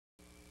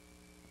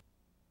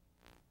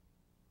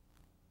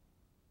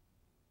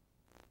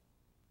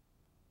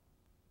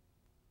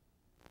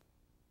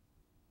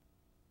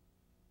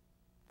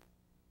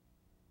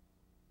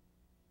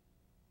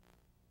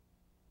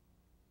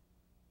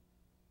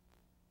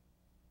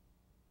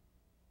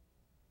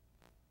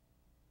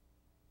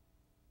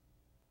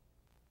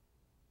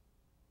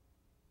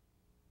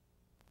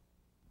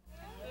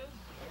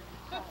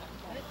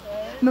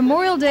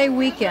Memorial Day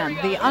weekend,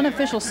 the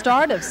unofficial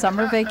start of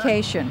summer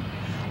vacation.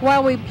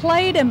 While we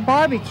played and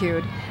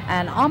barbecued,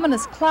 an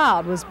ominous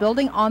cloud was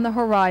building on the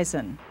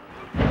horizon.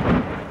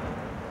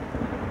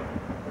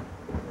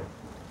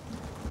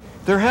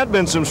 There had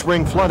been some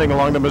spring flooding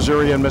along the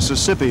Missouri and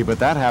Mississippi, but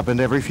that happened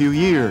every few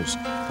years.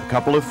 A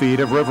couple of feet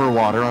of river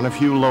water on a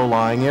few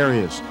low-lying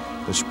areas.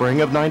 The spring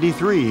of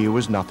 '93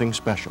 was nothing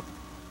special.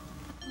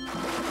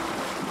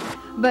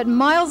 But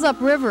miles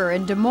upriver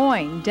in Des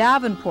Moines,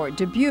 Davenport,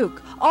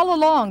 Dubuque, all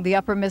along the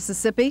upper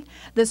Mississippi,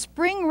 the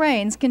spring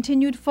rains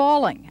continued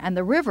falling and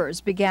the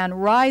rivers began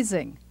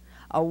rising.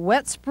 A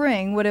wet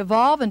spring would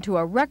evolve into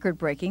a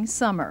record-breaking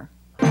summer.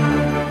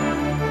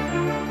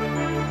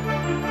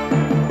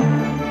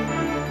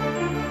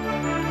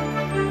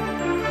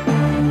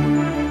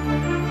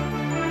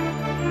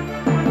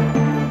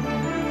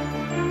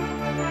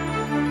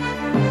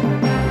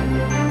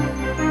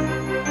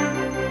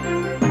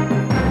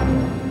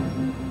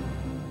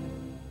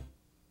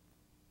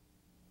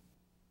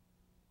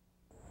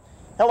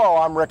 Hello,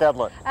 I'm Rick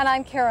Edlett. And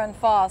I'm Karen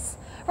Foss.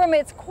 From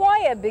its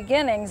quiet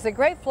beginnings, the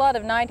Great Flood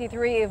of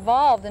 '93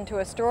 evolved into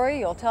a story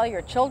you'll tell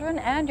your children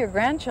and your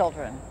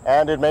grandchildren.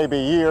 And it may be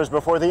years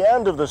before the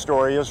end of the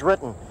story is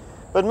written.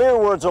 But mere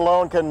words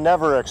alone can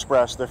never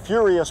express the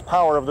furious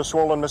power of the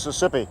swollen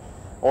Mississippi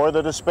or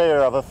the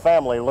despair of a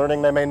family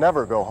learning they may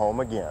never go home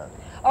again.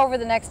 Over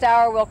the next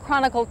hour, we'll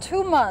chronicle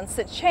 2 months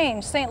that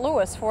changed St.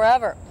 Louis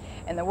forever,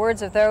 in the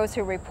words of those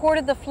who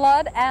reported the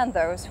flood and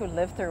those who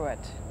lived through it.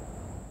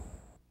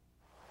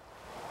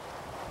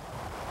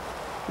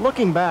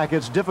 Looking back,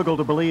 it's difficult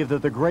to believe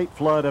that the Great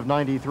Flood of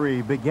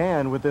 '93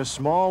 began with this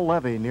small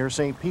levee near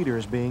St.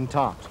 Peter's being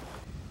topped.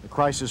 The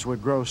crisis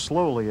would grow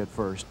slowly at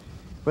first,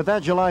 but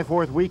that July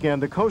 4th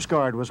weekend, the Coast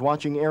Guard was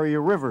watching area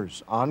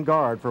rivers, on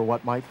guard for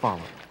what might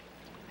follow.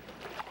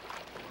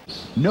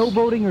 No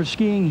boating or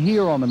skiing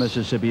here on the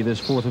Mississippi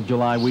this 4th of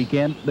July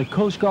weekend. The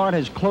Coast Guard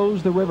has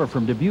closed the river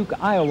from Dubuque,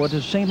 Iowa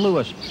to St.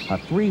 Louis, a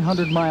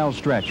 300-mile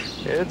stretch.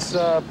 It's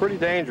pretty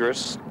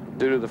dangerous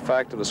due to the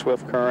fact of the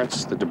swift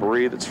currents, the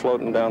debris that's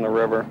floating down the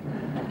river,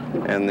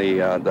 and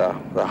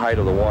the height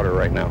of the water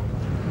right now.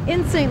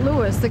 In St.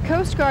 Louis, the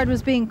Coast Guard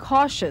was being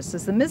cautious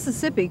as the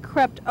Mississippi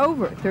crept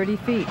over 30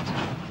 feet.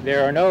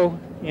 There are no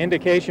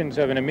indications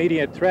of an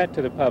immediate threat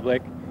to the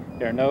public.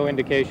 There are no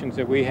indications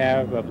that we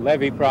have of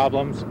levee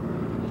problems,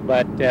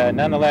 but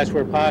nonetheless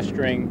we're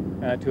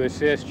posturing to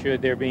assist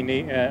should there be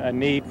a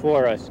need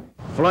for us.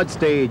 Flood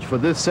stage for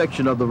this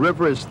section of the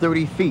river is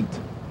 30 feet.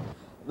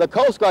 The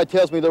Coast Guard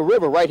tells me the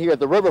river right here at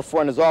the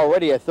riverfront is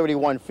already at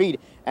 31 feet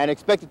and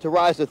expected to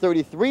rise to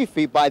 33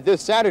 feet by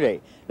this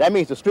Saturday. That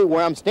means the street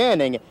where I'm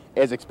standing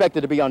is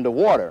expected to be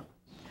underwater.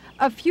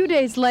 A few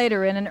days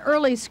later, in an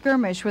early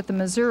skirmish with the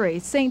Missouri,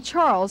 St.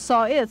 Charles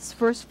saw its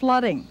first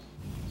flooding.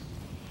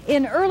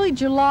 In early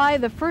July,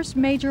 the first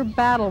major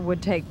battle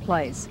would take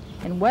place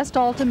in West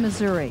Alton,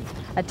 Missouri,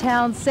 a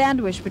town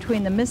sandwiched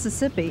between the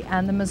Mississippi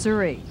and the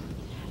Missouri.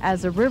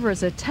 As the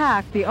rivers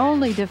attacked, the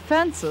only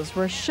defenses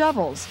were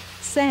shovels,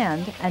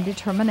 sand, and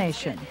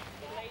determination.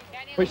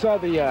 We saw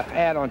the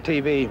ad on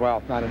TV,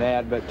 well, not an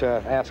ad, but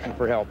asking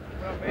for help.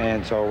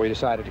 And so we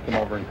decided to come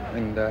over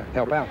and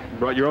help out.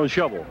 Brought your own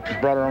shovel?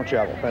 Brought our own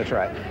shovel, that's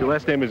right. Your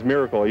last name is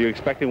Miracle. Are you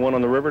expecting one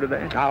on the river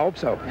today? I hope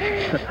so.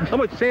 How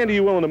much sand are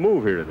you willing to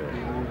move here today?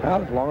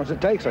 Well, as long as it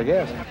takes, I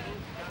guess.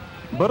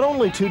 But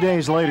only 2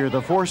 days later,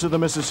 the force of the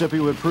Mississippi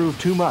would prove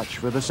too much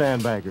for the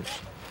sandbaggers.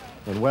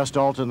 In West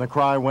Alton, the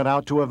cry went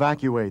out to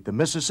evacuate. The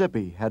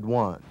Mississippi had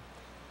won.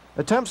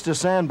 Attempts to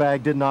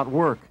sandbag did not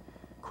work.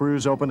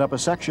 Crews opened up a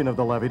section of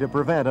the levee to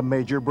prevent a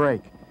major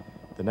break.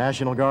 The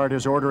National Guard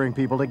is ordering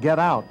people to get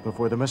out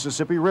before the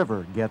Mississippi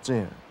River gets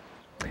in.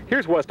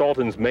 Here's West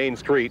Alton's main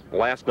street.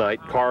 Last night,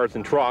 cars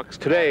and trucks.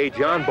 Today,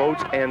 John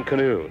boats and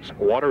canoes.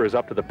 Water is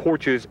up to the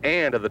porches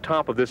and at the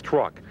top of this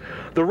truck.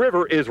 The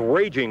river is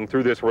raging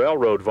through this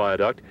railroad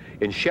viaduct.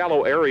 In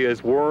shallow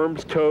areas,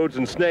 worms, toads,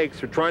 and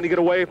snakes are trying to get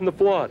away from the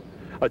flood.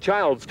 A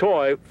child's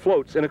toy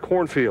floats in a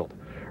cornfield.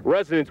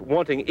 Residents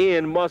wanting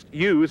in must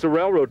use the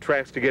railroad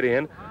tracks to get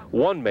in.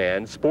 One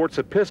man sports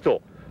a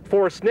pistol.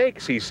 For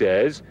snakes, he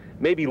says,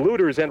 maybe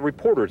looters and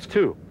reporters,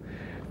 too.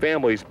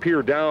 Families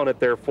peer down at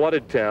their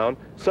flooded town,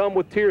 some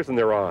with tears in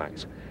their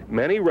eyes.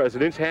 Many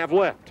residents have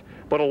left,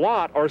 but a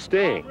lot are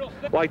staying,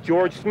 like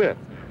George Smith,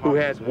 who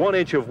has 1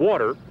 inch of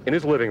water in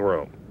his living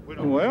room.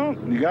 Well,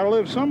 you got to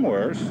live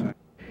somewhere.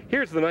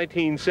 Here's the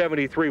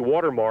 1973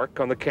 watermark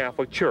on the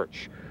Catholic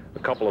Church. A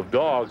couple of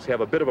dogs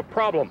have a bit of a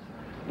problem.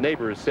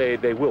 Neighbors say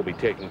they will be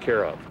taken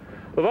care of.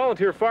 The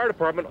volunteer fire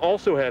department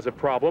also has a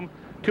problem: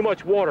 too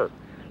much water.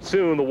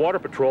 Soon the water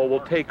patrol will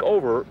take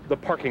over the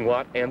parking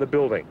lot and the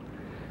building.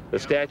 The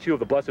statue of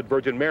the Blessed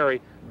Virgin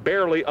Mary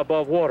barely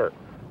above water,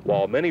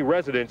 while many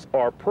residents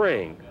are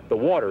praying the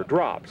water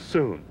drops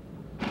soon.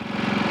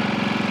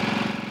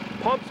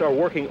 Pumps are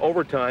working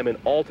overtime in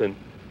Alton,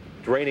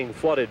 draining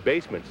flooded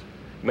basements.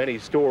 Many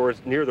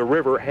stores near the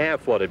river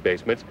have flooded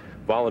basements.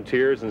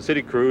 Volunteers and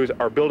city crews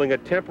are building a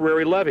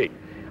temporary levee,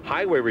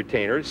 highway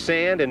retainers,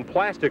 sand, and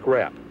plastic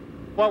wrap.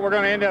 What we're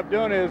going to end up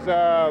doing is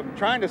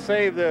trying to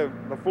save the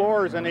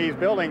floors in these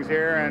buildings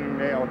here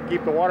and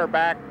keep the water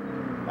back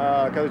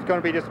because it's going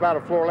to be just about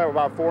a floor level,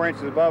 about 4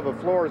 inches above the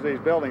floors of these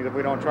buildings if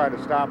we don't try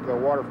to stop the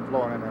water from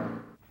flowing in there.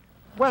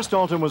 West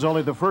Alton was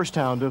only the first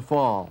town to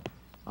fall.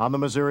 On the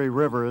Missouri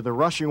River, the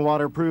rushing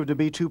water proved to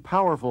be too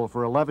powerful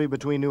for a levee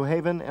between New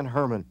Haven and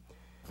Herman.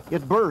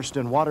 It burst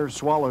and water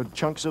swallowed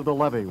chunks of the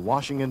levee,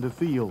 washing into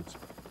fields,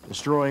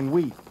 destroying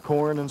wheat,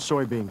 corn, and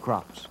soybean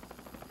crops.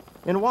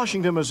 In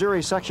Washington,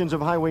 Missouri, sections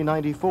of Highway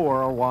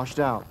 94 are washed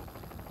out.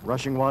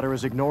 Rushing water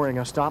is ignoring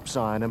a stop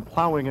sign and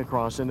plowing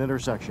across an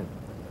intersection.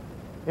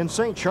 In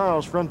St.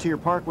 Charles, Frontier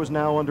Park was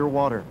now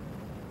underwater.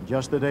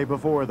 Just the day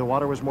before, the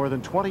water was more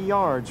than 20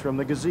 yards from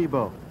the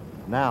gazebo.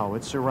 Now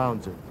it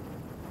surrounds it.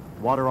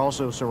 Water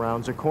also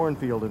surrounds a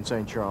cornfield in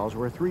St. Charles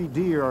where 3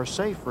 deer are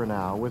safe for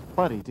now with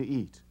plenty to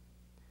eat.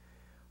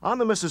 On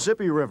the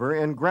Mississippi River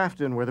in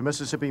Grafton, where the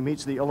Mississippi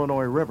meets the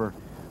Illinois River,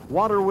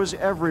 water was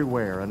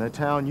everywhere in a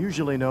town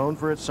usually known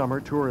for its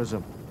summer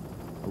tourism.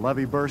 A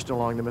levee burst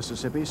along the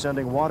Mississippi,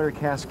 sending water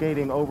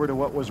cascading over to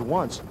what was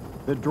once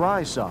the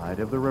dry side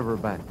of the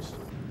riverbanks.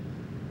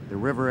 The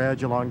river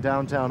edge along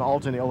downtown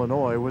Alton,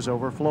 Illinois was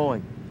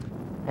overflowing.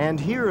 And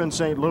here in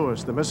St.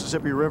 Louis, the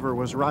Mississippi River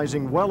was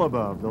rising well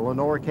above the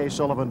Lenore K.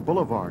 Sullivan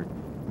Boulevard,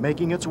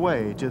 making its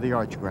way to the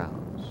arch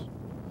grounds.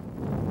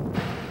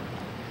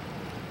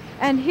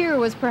 And here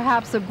was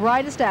perhaps the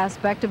brightest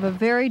aspect of a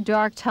very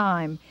dark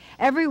time.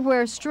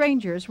 Everywhere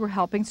strangers were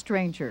helping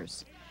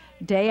strangers.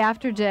 Day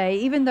after day,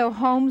 even though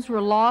homes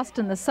were lost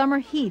and the summer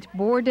heat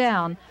bore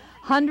down,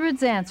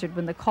 hundreds answered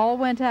when the call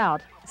went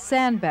out,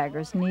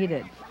 sandbaggers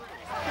needed.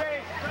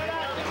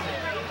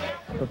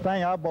 The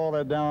thing I boil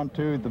it down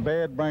to, the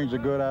bad brings the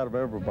good out of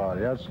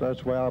everybody.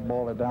 That's why I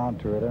boil it down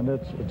to it. And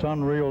it's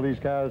unreal, these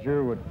guys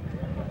here would,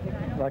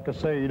 like I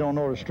say, you don't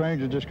know, a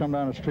stranger just come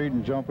down the street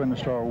and jump in and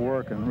start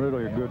working.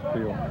 Really a good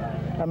feel.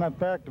 And in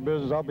fact, the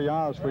business, I'll be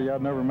honest with you,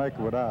 I'd never make it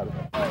without it.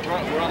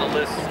 We're on the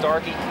list,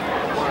 Starkey.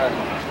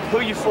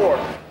 Who you for?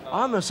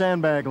 On the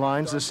sandbag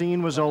lines, the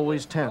scene was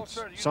always tense,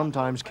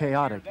 sometimes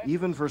chaotic,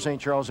 even for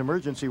St. Charles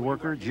emergency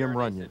worker Jim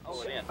Runyons.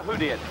 Who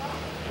did?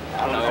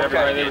 I don't know if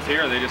everybody that was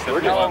here, they just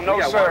said,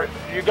 no, sir.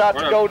 You got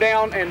to go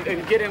down and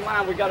get in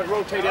line. We got to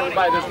rotate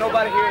everybody. There's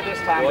nobody here this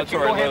time, but you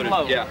go ahead and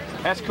load. Yeah.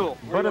 That's cool.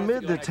 But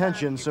amid the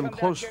tension, some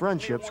close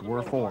friendships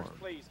were formed.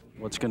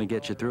 What's going to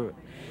get you through it?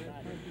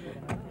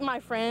 My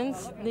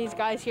friends, these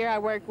guys here I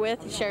work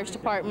with, the Sheriff's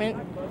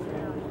Department.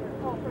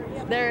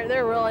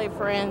 They're really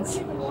friends.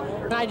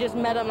 And I just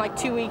met them like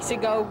 2 weeks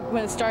ago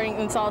when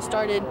it all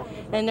started,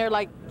 and they're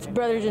like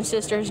brothers and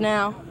sisters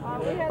now.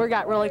 We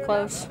got really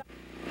close.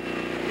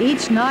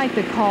 Each night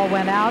the call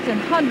went out and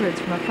hundreds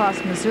from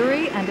across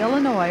Missouri and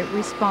Illinois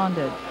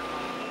responded.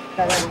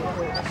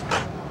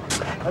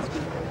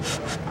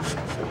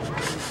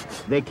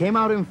 They came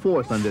out in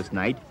force on this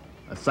night,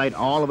 a sight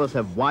all of us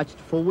have watched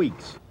for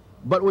weeks.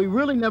 But we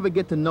really never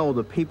get to know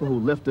the people who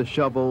lift the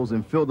shovels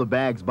and fill the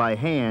bags by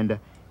hand,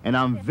 and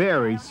I'm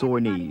very sore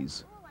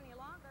knees.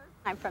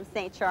 I'm from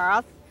St.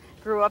 Charles,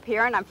 grew up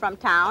here, and I'm from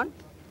town.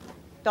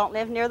 Don't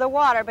live near the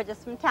water, but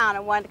just from town,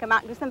 and wanted to come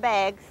out and do some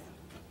bags.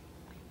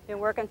 Been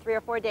working 3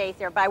 or 4 days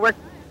here, but I work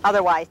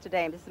otherwise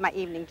today. This is my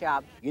evening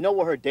job. You know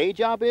what her day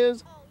job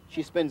is?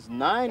 She spends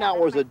 9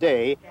 hours a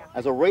day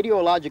as a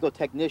radiological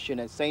technician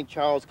at St.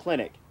 Charles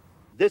Clinic.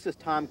 This is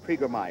Tom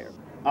Kriegermeyer,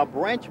 a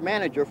branch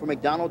manager for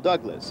McDonnell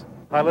Douglas.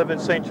 I live in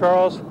St.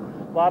 Charles.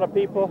 A lot of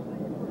people,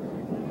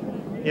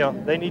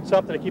 they need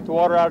something to keep the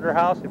water out of their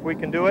house. If we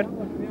can do it,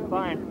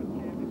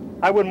 fine.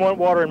 I wouldn't want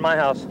water in my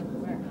house.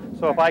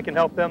 So if I can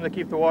help them to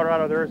keep the water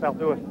out of theirs, I'll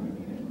do it.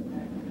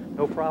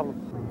 No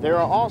problem. There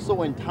are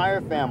also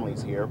entire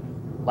families here,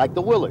 like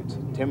the Willards,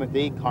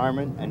 Timothy,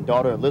 Carmen, and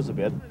daughter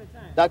Elizabeth.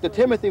 Dr.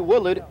 Timothy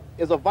Willard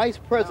is a vice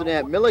president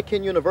at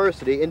Millikan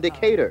University in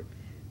Decatur.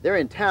 They're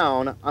in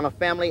town on a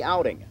family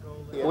outing.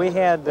 We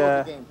had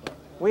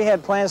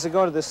plans to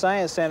go to the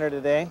Science Center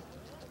today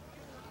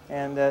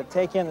and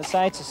take in the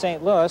sights of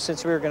St. Louis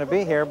since we were going to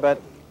be here,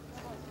 but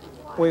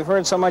we've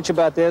heard so much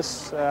about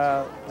this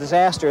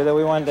disaster that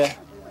we wanted to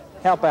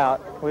help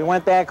out. We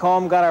went back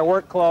home, got our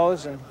work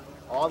clothes, and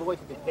all the way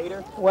to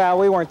Decatur? Well,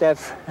 we weren't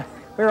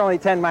we were only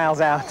 10 miles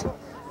out,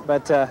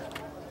 but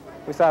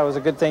we thought it was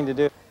a good thing to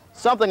do.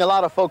 Something a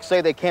lot of folks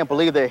say they can't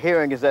believe they're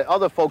hearing is that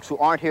other folks who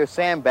aren't here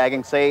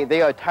sandbagging say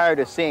they are tired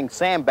of seeing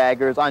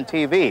sandbaggers on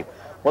TV.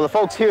 Well, the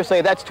folks here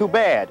say that's too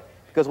bad,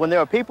 because when there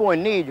are people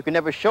in need, you can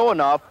never show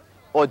enough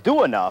or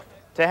do enough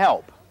to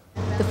help.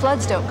 The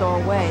floods don't go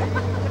away.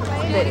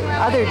 The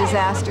other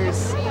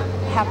disasters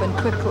happen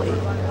quickly,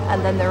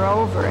 and then they're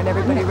over, and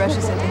everybody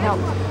rushes in to help.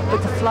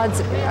 But the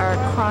floods are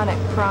a chronic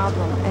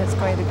problem, and it's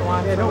going to go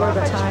on for a long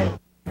time.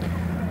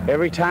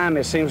 Every time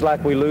it seems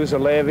like we lose a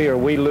levee or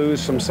we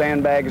lose some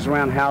sandbags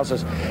around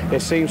houses,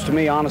 it seems to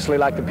me, honestly,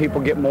 like the people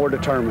get more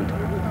determined.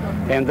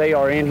 And they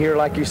are in here,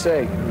 like you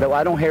say. Though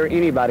I don't hear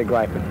anybody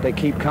griping. They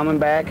keep coming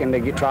back, and they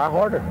try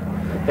harder.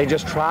 They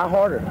just try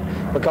harder,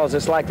 because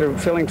it's like they're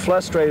feeling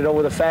frustrated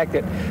over the fact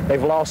that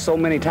they've lost so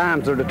many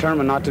times, they're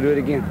determined not to do it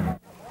again.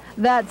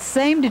 That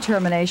same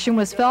determination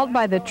was felt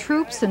by the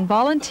troops and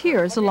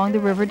volunteers along the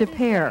River des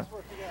Peres.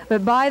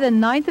 But by the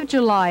 9th of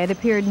July, it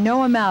appeared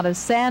no amount of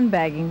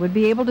sandbagging would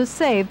be able to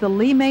save the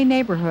Limay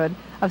neighborhood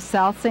of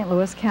South St.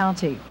 Louis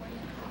County.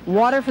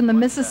 Water from the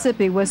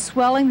Mississippi was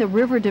swelling the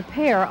River des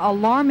Peres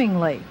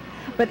alarmingly.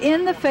 But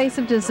in the face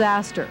of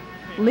disaster,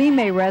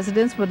 Limay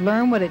residents would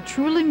learn what it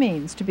truly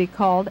means to be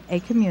called a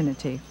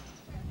community.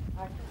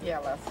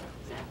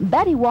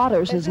 Betty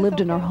Waters has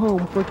lived in her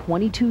home for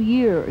 22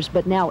 years,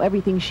 but now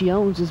everything she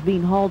owns is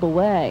being hauled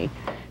away.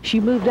 She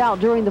moved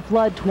out during the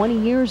flood 20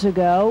 years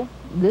ago.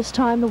 This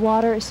time the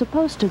water is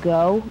supposed to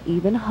go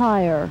even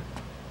higher.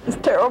 It's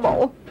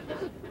terrible.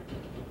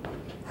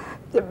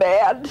 It's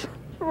bad,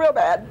 real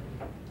bad.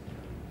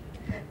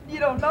 You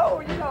don't know,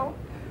 you know.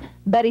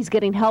 Betty's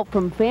getting help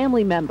from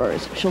family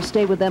members. She'll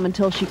stay with them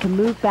until she can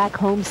move back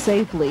home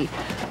safely.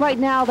 Right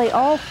now, they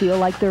all feel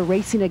like they're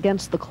racing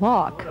against the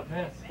clock.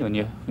 When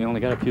you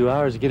only got a few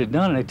hours to get it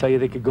done, and they tell you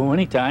they could go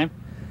anytime.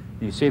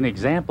 You see an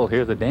example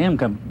here, the dam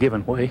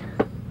giving way.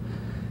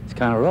 It's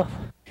kind of rough.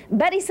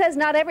 Betty says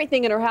not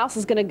everything in her house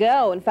is going to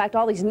go. In fact,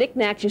 all these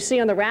knickknacks you see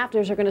on the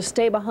rafters are going to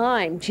stay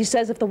behind. She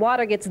says if the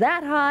water gets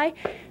that high,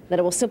 then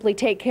it will simply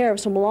take care of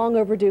some long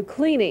overdue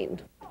cleaning.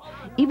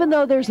 Even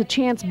though there's a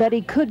chance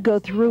Betty could go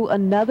through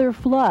another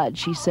flood,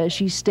 she says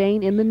she's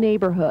staying in the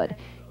neighborhood,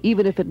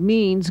 even if it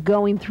means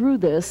going through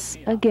this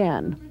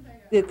again.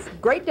 It's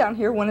great down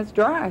here when it's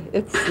dry.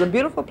 It's a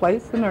beautiful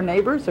place, and their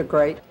neighbors are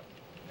great.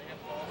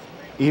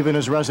 Even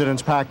as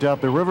residents packed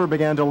up, the river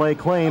began to lay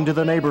claim to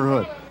the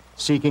neighborhood,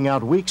 seeking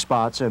out weak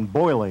spots and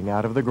boiling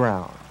out of the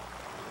ground.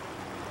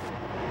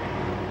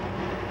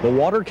 The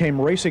water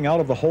came racing out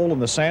of the hole in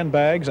the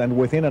sandbags, and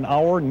within an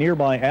hour,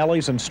 nearby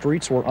alleys and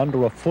streets were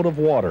under a foot of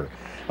water.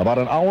 About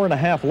an hour and a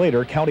half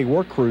later, county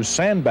work crews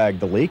sandbagged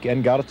the leak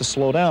and got it to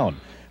slow down.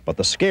 But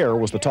the scare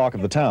was the talk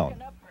of the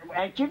town.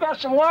 Ain't you got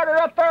some water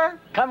up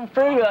there coming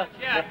through the...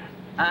 Yeah.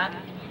 Huh?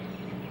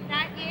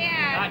 Not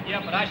yet. Not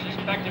yet, but I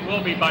suspect it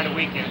will be by the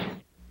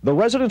weekend. The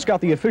residents got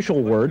the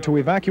official word to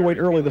evacuate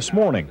early this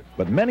morning,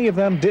 but many of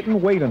them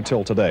didn't wait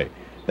until today.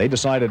 They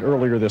decided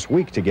earlier this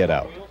week to get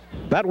out.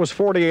 That was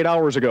 48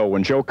 hours ago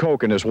when Joe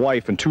Koch and his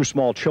wife and two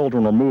small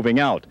children were moving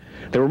out.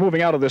 They were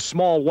moving out of this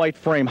small white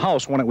frame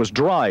house when it was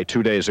dry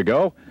 2 days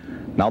ago.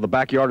 Now the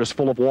backyard is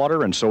full of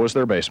water, and so is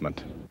their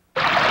basement.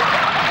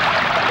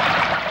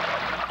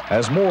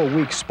 As more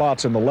weak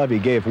spots in the levee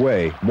gave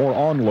way, more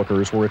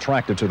onlookers were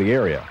attracted to the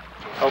area.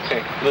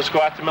 Okay, let's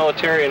go out to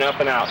military and up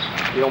and out.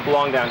 You don't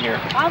belong down here.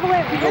 All the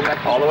way around? Go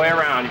back all the way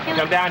around. If you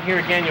come down here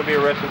again, you'll be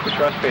arrested for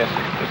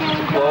trespassing. This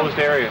is a closed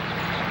area.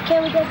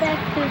 Can we go back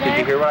to there? Did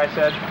you hear what I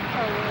said?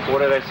 What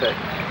did I say?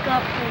 Go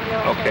up to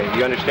the Okay,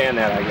 you understand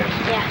that, I guess?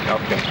 Yeah.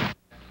 Okay.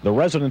 The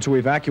residents who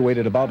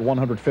evacuated about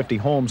 150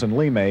 homes in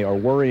Limay are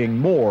worrying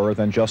more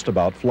than just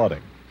about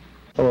flooding.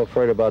 I'm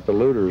afraid about the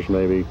looters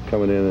maybe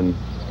coming in and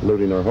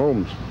looting our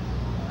homes.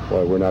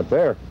 Well, we're not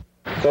there.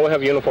 Well, we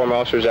have uniformed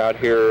officers out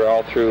here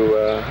all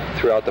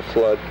throughout the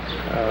flood,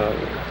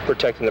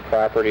 protecting the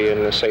property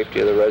and the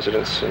safety of the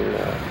residents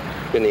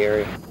in the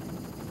area.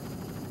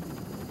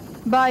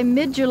 By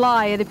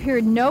mid-July, it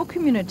appeared no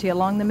community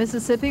along the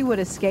Mississippi would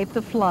escape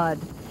the flood.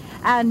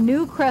 And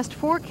new crest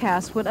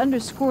forecasts would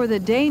underscore the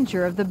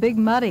danger of the Big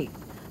Muddy,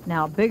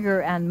 now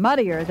bigger and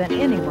muddier than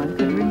anyone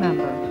could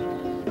remember.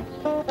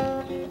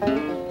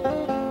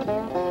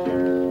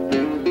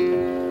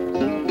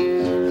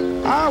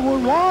 I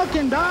was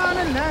walking down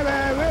the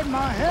levee with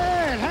my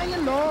head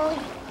hanging low.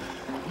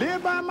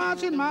 Live by my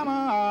sweet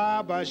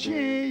mama, but she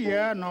ain't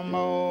here no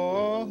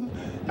more.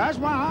 That's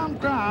why I'm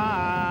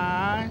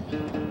crying.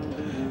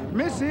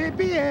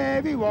 Mississippi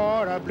heavy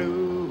water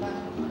blue.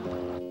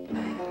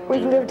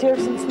 We've lived here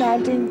since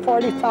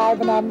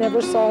 1945, and I've never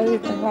saw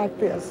anything like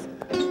this.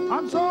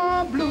 I'm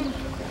so blue,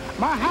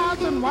 my house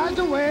and wiped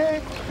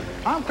away.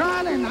 I'm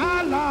crying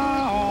how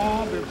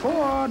long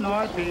before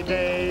North Be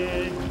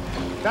Day.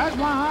 That's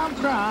why I'm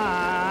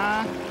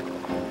crying.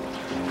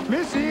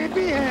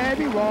 Mississippi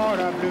heavy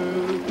water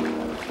blue.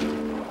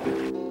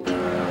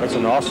 It's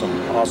an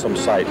awesome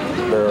sight.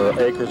 There are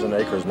acres and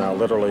acres now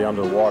literally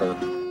underwater.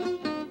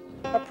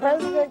 The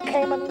president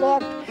came and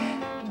looked,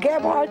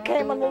 Gebhardt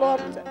came and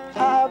looked,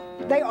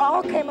 they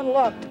all came and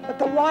looked, but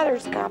the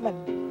water's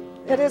coming.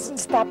 It isn't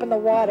stopping the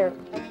water.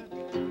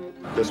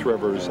 This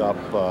river is up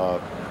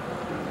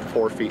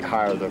 4 feet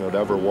higher than it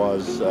ever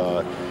was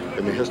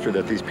in the history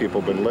that these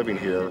people have been living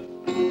here.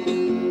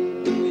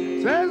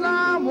 Says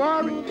I'm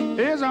worried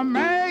as a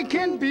man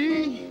can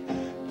be,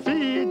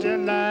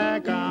 feeling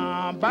like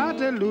I'm about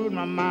to lose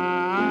my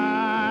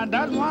mind.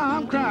 That's why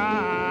I'm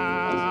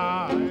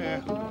crying.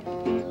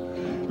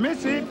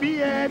 Mississippi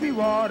heavy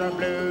water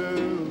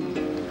blue.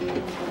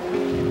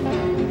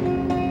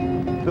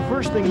 The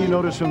first thing you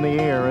notice from the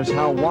air is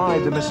how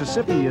wide the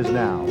Mississippi is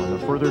now, and the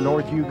further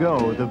north you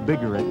go, the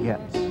bigger it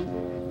gets.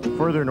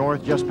 Further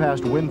north, just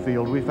past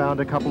Winfield, we found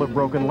a couple of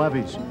broken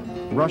levees,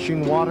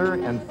 rushing water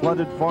and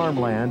flooded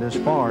farmland as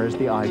far as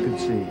the eye could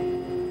see.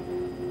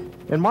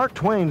 In Mark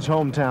Twain's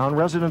hometown,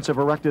 residents have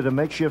erected a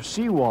makeshift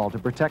seawall to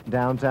protect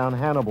downtown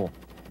Hannibal.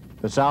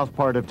 The south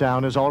part of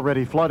town is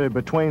already flooded,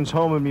 but Twain's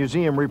home and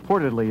museum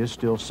reportedly is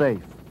still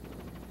safe.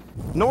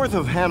 North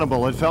of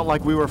Hannibal, it felt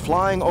like we were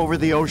flying over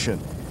the ocean.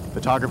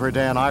 Photographer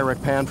Dan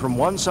Eyrick panned from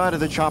one side of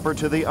the chopper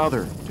to the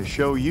other to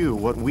show you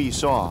what we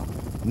saw.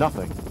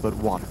 Nothing but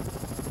water.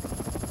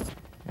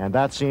 And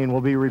that scene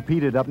will be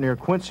repeated up near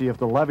Quincy if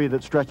the levee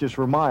that stretches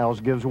for miles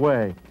gives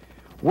way.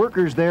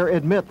 Workers there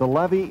admit the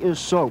levee is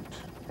soaked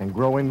and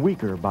growing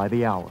weaker by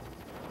the hour.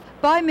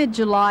 By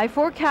mid-July,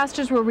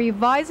 forecasters were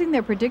revising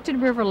their predicted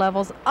river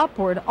levels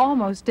upward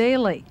almost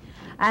daily.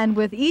 And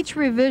with each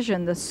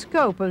revision, the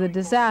scope of the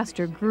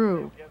disaster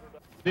grew.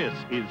 This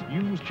is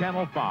News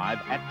Channel 5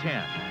 at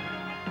 10.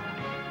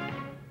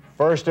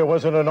 First it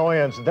was an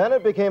annoyance, then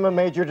it became a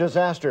major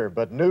disaster,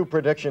 but new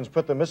predictions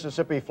put the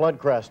Mississippi flood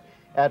crest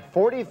at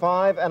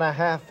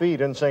 45.5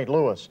 feet in St.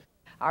 Louis.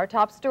 Our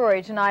top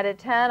story tonight at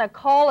 10, a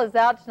call is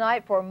out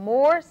tonight for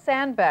more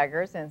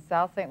sandbaggers in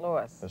South St.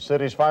 Louis. The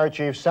city's fire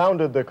chief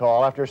sounded the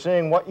call after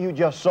seeing what you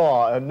just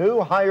saw, a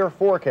new higher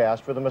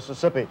forecast for the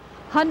Mississippi.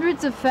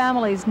 Hundreds of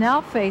families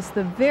now face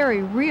the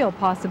very real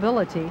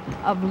possibility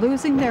of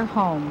losing their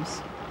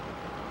homes.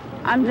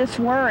 I'm just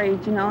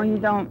worried, you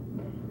know,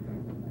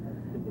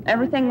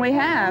 everything we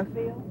have,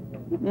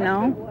 you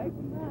know.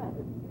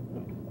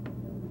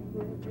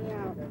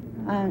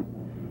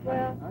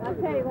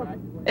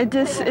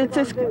 It's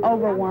just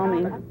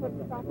overwhelming.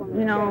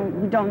 You know,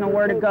 we don't know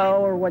where to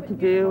go or what to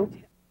do.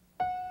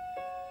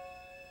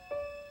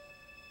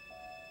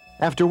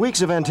 After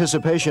weeks of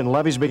anticipation,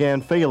 levees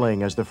began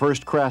failing as the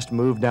first crest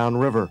moved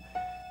downriver.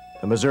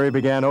 The Missouri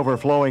began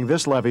overflowing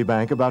this levee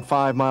bank about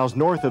 5 miles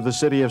north of the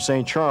city of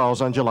St.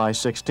 Charles on July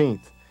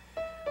 16th.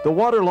 The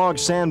waterlogged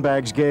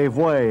sandbags gave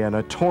way and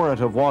a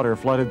torrent of water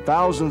flooded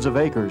thousands of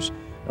acres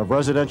of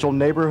residential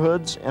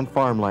neighborhoods and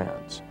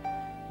farmlands.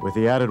 With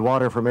the added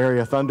water from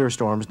area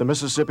thunderstorms, the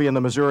Mississippi and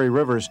the Missouri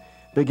rivers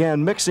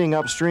began mixing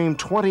upstream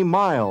 20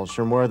 miles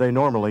from where they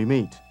normally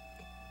meet.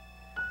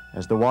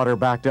 As the water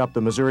backed up,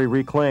 the Missouri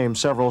reclaimed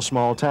several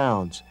small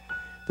towns.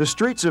 The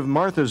streets of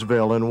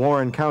Marthasville in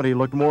Warren County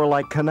looked more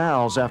like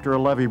canals after a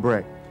levee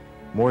break.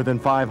 More than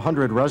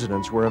 500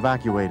 residents were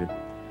evacuated.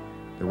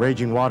 The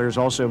raging waters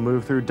also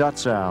moved through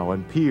Dutzow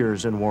and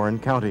Piers in Warren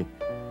County.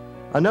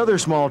 Another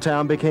small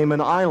town became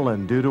an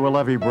island due to a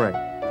levee break.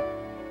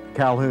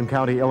 Calhoun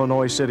County,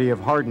 Illinois city of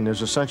Hardin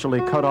is essentially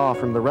cut off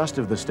from the rest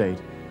of the state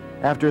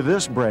after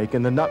this break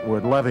in the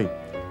Nutwood levee.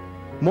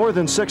 More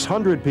than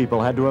 600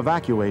 people had to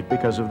evacuate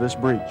because of this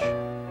breach.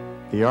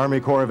 The Army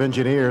Corps of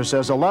Engineers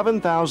says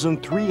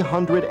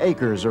 11,300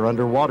 acres are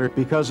underwater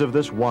because of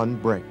this one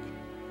break.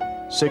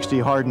 60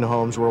 Hardin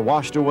homes were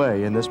washed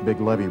away in this big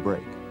levee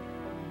break.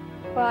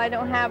 Well, I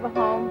don't have a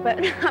home, but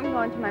I'm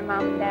going to my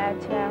mom and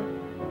dad's now.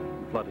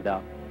 Flooded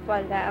out.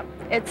 Flooded out.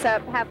 It's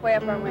up halfway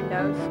up our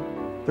windows.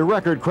 The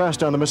record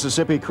crest on the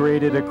Mississippi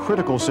created a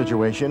critical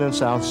situation in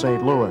South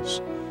St.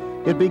 Louis.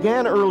 It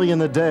began early in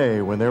the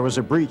day when there was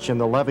a breach in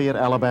the levee at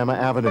Alabama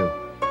Avenue.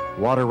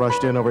 Water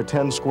rushed in over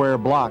 10 square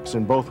blocks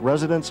and both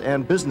residents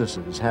and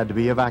businesses had to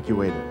be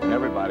evacuated.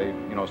 Everybody,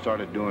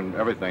 started doing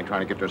everything, trying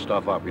to get their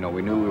stuff up. We knew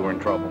we were in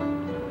trouble.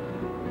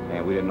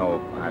 And we didn't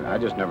know, I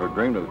just never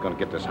dreamed it was going to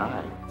get this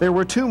high. There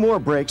were 2 more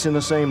breaks in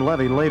the same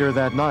levee later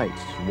that night,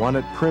 one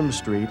at Prim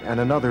Street and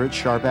another at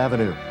Sharp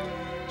Avenue.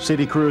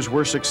 City crews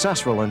were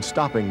successful in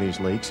stopping these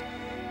leaks,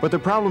 but the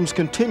problems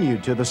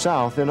continued to the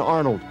south in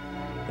Arnold.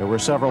 There were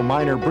several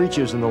minor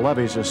breaches in the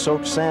levees as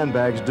soaked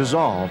sandbags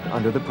dissolved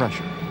under the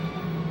pressure.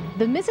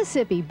 The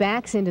Mississippi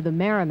backs into the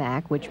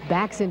Merrimack, which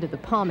backs into the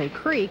Palmy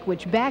Creek,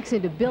 which backs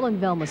into Bill and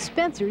Velma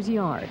Spencer's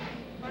yard.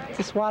 It's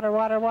just water,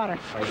 water, water.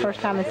 First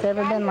time it's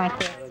ever been like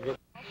this.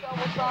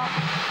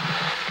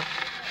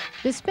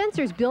 The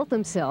Spencers built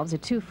themselves a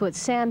 2-foot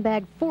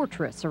sandbag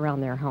fortress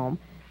around their home,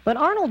 but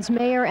Arnold's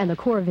mayor and the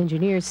Corps of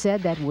Engineers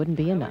said that wouldn't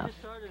be enough.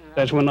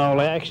 That's when all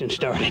the action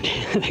started.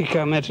 They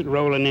come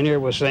rolling in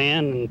here with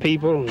sand and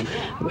people, and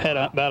we had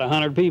about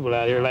 100 people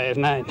out here last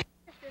night.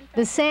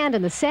 The sand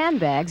and the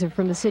sandbags are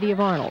from the city of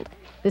Arnold.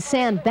 The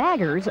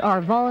sandbaggers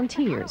are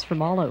volunteers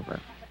from all over.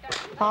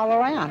 All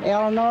around,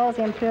 Illinois,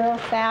 Imperial,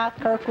 South,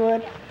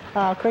 Kirkwood,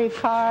 Creve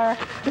Coeur,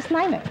 just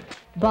name it.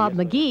 Bob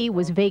McGee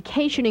was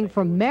vacationing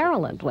from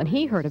Maryland when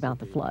he heard about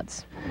the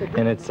floods.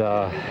 And it's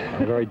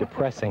very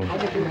depressing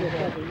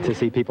to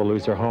see people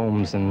lose their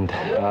homes and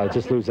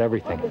just lose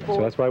everything. So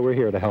that's why we're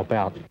here to help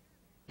out.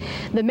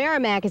 The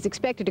Merrimack is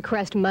expected to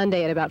crest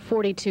Monday at about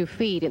 42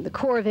 feet, and the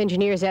Corps of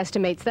Engineers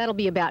estimates that'll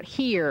be about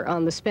here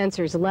on the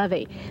Spencers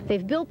levee.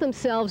 They've built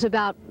themselves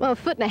about a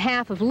foot and a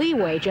half of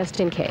leeway just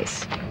in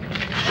case.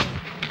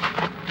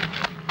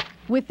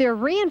 With their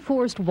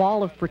reinforced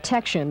wall of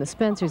protection, the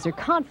Spencers are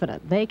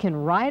confident they can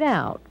ride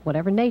out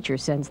whatever nature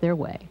sends their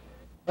way.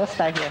 We'll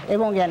stay here. It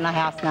won't get in my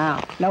house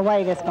now. No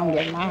way that's going to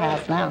get in my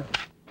house now.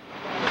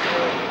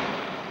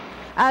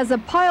 As the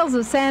piles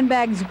of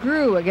sandbags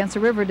grew against the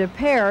River Des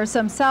Peres,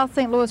 some South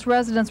St. Louis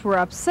residents were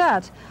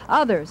upset,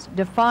 others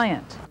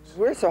defiant.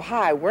 We're so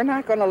high, we're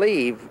not going to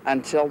leave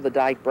until the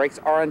dike breaks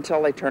or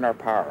until they turn our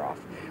power off.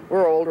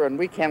 we're older and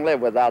we can't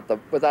live without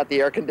the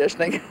air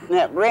conditioning.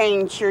 That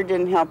rain sure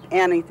didn't help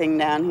anything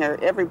down here.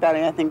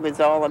 Everybody, I think, was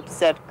all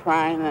upset,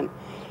 crying,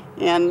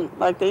 and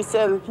like they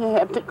said, you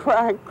have to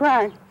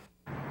cry.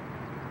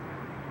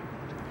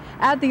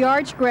 At the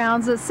arch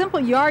grounds, a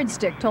simple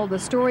yardstick told the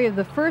story of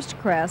the first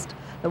crest.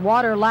 The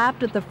water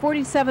lapped at the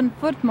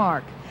 47-foot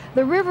mark.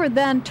 The river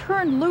then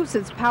turned loose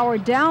its power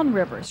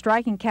downriver,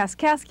 striking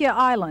Kaskaskia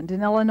Island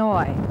in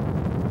Illinois.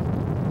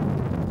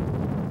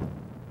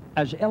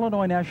 As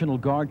Illinois National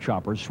Guard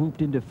choppers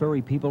swooped in to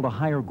ferry people to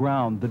higher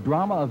ground, the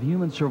drama of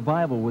human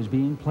survival was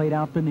being played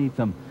out beneath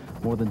them.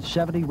 More than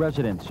 70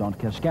 residents on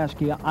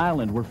Kaskaskia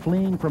Island were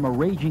fleeing from a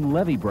raging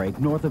levee break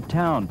north of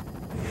town.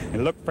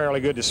 It looked fairly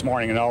good this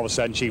morning, and all of a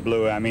sudden she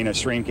blew. I mean, a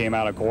stream came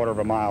out a quarter of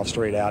a mile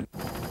straight out.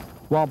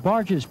 While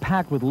barges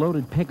packed with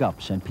loaded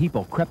pickups and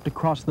people crept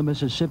across the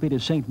Mississippi to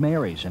St.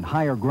 Mary's and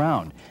higher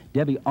ground,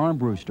 Debbie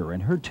Armbruster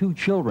and her 2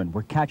 children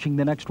were catching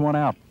the next one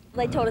out.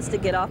 They told us to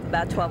get off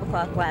about 12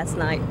 o'clock last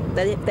night,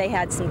 that they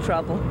had some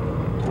trouble.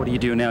 What do you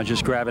do now,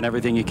 just grabbing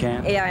everything you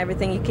can? Yeah,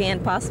 everything you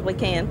possibly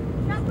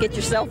can. Get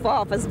yourself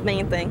off is the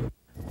main thing.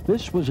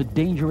 This was a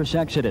dangerous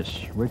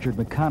exodus. Richard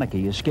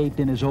McConaughey escaped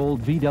in his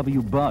old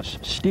VW bus,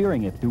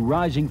 steering it through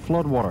rising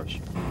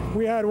floodwaters.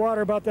 We had water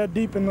about that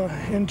deep in the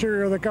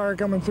interior of the car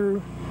coming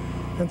through,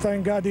 and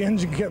thank God the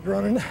engine kept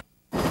running.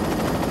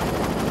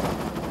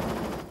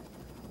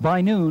 By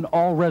noon,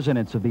 all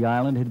residents of the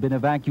island had been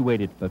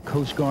evacuated. A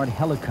Coast Guard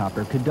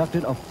helicopter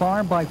conducted a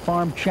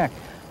farm-by-farm check,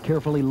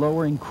 carefully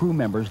lowering crew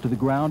members to the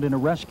ground in a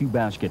rescue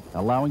basket,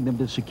 allowing them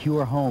to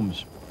secure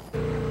homes.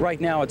 Right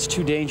now, it's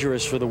too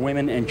dangerous for the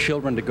women and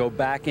children to go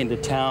back into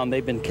town.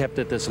 They've been kept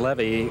at this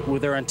levee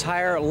with their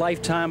entire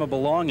lifetime of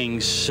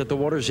belongings at the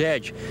water's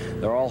edge.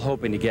 They're all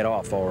hoping to get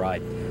off all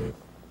right.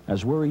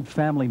 As worried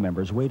family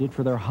members waited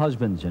for their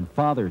husbands and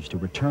fathers to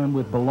return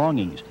with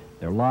belongings,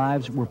 their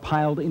lives were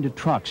piled into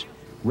trucks.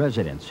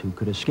 Residents who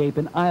could escape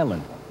an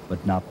island,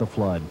 but not the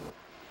flood.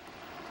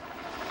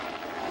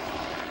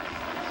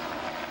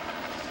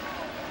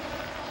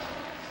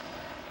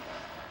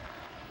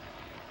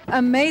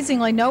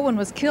 Amazingly, no one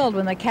was killed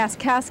when the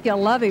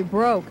Kaskaskia levee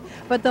broke,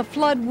 but the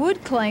flood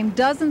would claim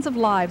dozens of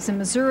lives in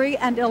Missouri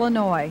and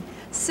Illinois,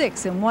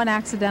 6 in one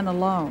accident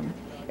alone.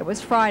 It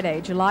was Friday,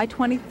 July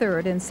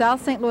 23rd, in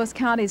South St. Louis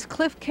County's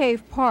Cliff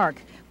Cave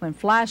Park when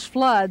flash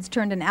floods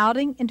turned an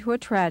outing into a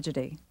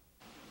tragedy.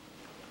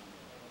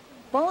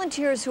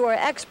 Volunteers who are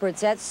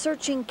experts at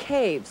searching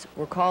caves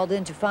were called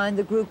in to find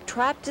the group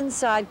trapped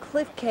inside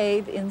Cliff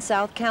Cave in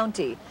South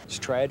County. It's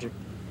tragic.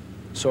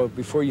 So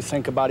before you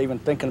think about even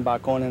thinking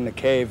about going in the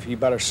cave, you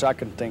better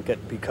second think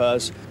it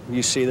because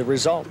you see the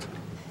result.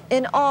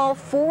 In all,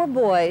 4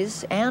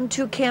 boys and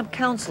 2 camp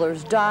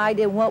counselors died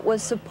in what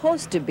was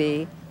supposed to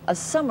be a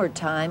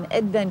summertime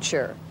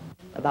adventure.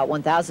 About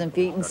 1,000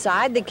 feet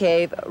inside the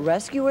cave,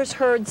 rescuers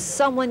heard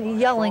someone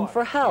yelling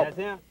for help.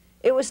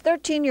 It was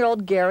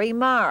 13-year-old Gary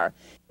Marr.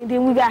 And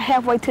then we got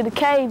halfway to the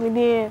cave, and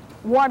then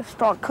water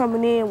started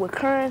coming in with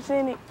currents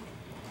in it.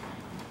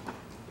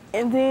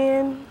 And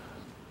then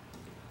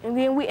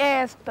we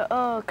asked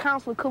the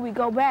counselor, could we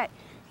go back?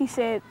 He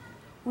said,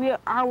 we're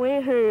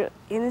in here,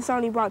 and it's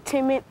only about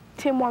 10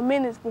 more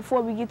minutes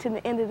before we get to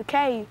the end of the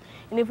cave.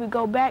 And if we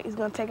go back, it's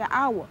going to take an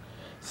hour.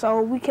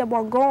 So we kept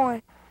on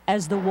going.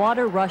 As the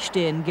water rushed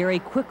in, Gary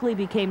quickly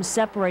became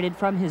separated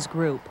from his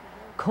group.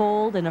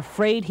 Cold and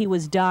afraid he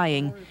was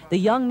dying, the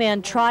young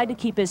man tried to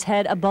keep his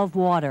head above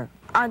water.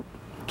 I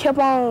kept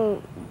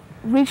on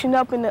reaching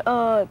up in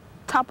the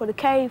top of the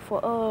cave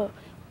for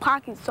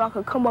pockets so I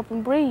could come up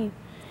and breathe.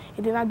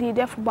 And then I did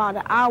that for about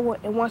an hour,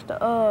 and once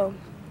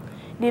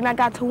then I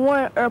got to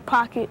one air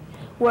pocket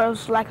where it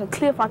was like a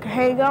cliff I could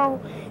hang on,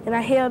 and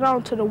I held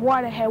on till the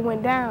water had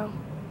went down.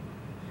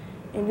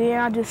 And then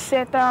I just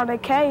sat there in the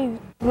cave.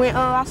 When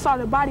I saw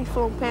the bodies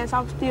floating past,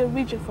 I was still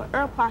reaching for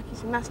air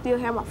pockets, and I still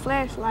had my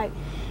flashlight,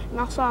 and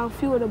I saw a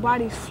few of the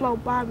bodies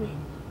float by me.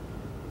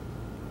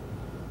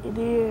 And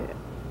then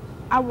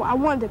I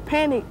wanted to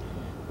panic,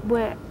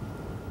 but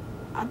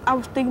I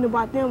was thinking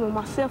about them and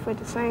myself at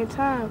the same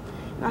time.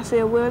 And I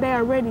said, well, they're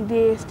already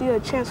dead, still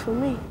a chance for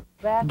me.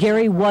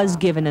 Gary was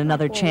given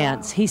another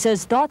chance. He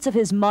says thoughts of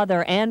his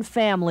mother and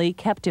family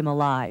kept him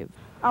alive.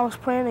 I was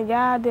praying to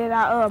God that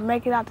I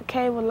make it out the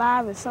cave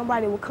alive and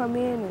somebody would come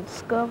in and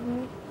discover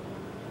me.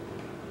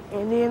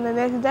 And then the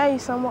next day,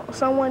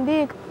 someone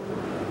did.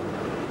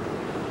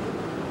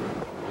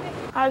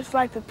 I just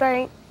like to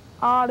thank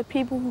all the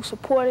people who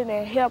supported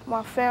and helped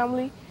my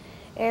family,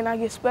 and I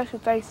give special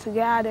thanks to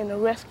God and the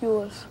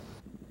rescuers.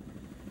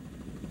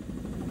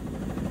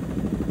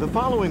 The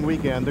following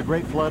weekend, the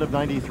Great Flood of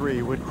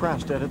 '93 would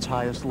crest at its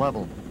highest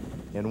level.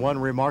 In one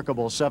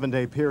remarkable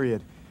 7-day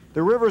period,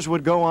 the rivers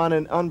would go on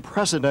an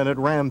unprecedented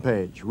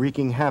rampage,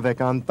 wreaking havoc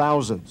on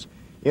thousands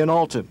in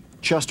Alton,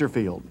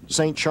 Chesterfield,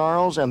 St.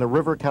 Charles, and the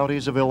river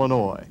counties of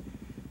Illinois.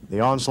 The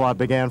onslaught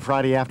began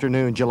Friday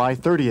afternoon, July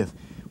 30th,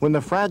 when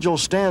the fragile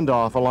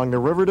standoff along the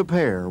River des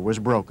Peres was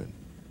broken.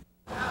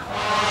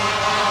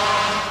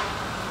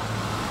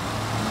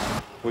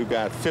 We've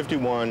got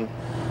 51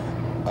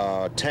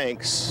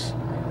 tanks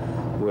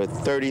with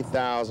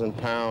 30,000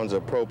 pounds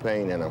of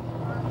propane in them.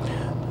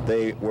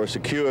 They were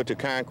secured to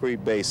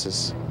concrete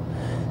bases,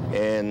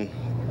 and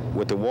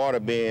with the water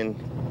being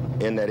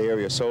in that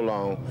area so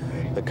long,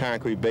 the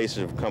concrete bases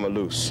have come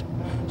loose.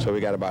 So we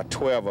got about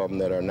 12 of them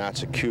that are not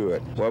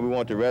secured. Well, we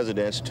want the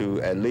residents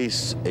to at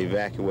least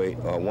evacuate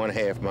a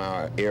 1/2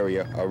 mile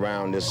area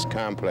around this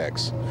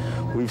complex.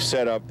 We've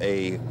set up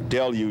a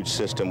deluge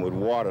system with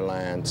water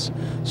lines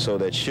so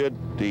that should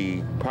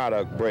the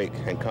product break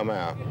and come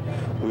out,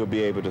 we'll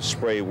be able to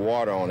spray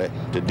water on it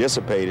to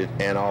dissipate it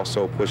and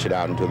also push it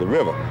out into the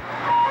river.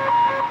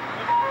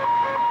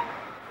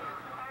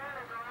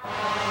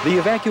 The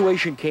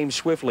evacuation came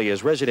swiftly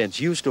as residents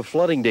used to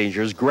flooding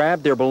dangers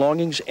grabbed their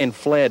belongings and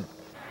fled.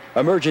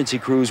 Emergency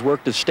crews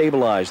worked to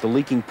stabilize the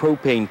leaking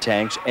propane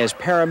tanks as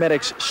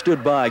paramedics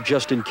stood by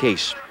just in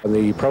case.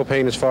 The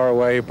propane is far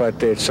away,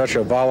 but it's such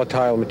a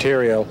volatile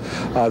material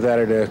that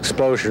an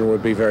explosion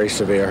would be very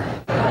severe.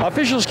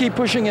 Officials keep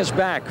pushing us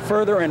back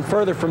further and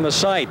further from the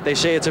site. They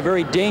say it's a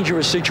very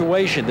dangerous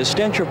situation. The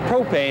stench of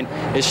propane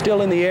is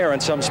still in the air in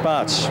some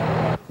spots.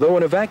 Though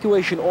an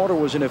evacuation order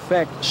was in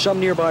effect,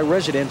 some nearby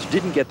residents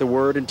didn't get the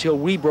word until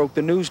we broke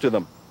the news to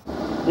them.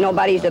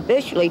 Nobody's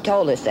officially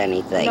told us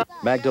anything.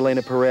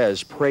 Magdalena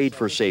Perez prayed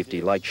for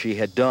safety like she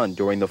had done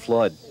during the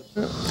flood.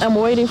 I'm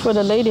waiting for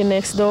the lady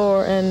next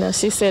door, and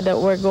she said that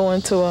we're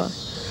going to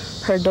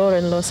her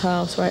daughter-in-law's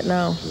house right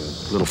now.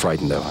 A little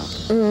frightened, though.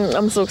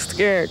 I'm so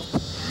scared.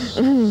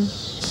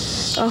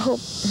 I hope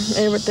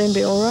everything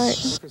be all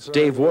right.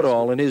 Dave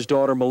Woodall and his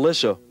daughter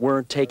Melissa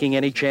weren't taking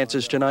any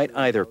chances tonight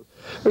either.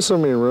 There's so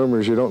many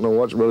rumors, you don't know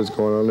what is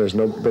going on. There's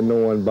been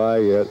no one by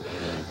yet.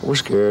 We're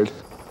scared.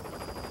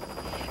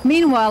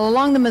 Meanwhile,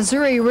 along the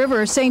Missouri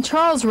River, St.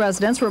 Charles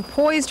residents were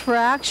poised for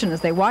action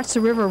as they watched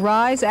the river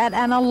rise at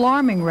an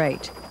alarming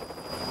rate.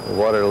 The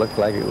water looked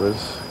like it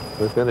was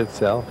within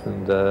itself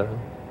and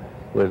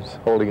was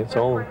holding its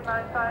own.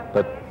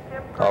 But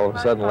all of a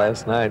sudden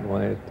last night,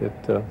 why it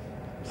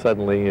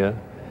suddenly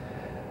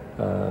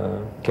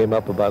came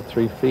up about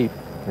 3 feet,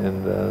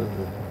 and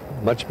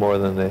much more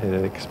than they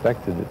had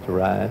expected it to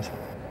rise.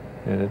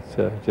 And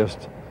it's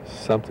just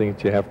something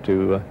that you have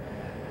to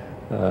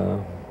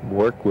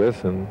work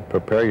with and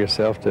prepare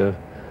yourself to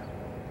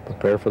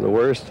prepare for the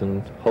worst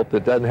and hope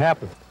that doesn't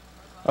happen.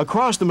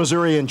 Across the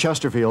Missouri and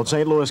Chesterfield,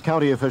 St. Louis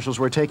County officials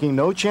were taking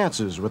no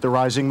chances with the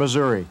rising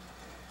Missouri.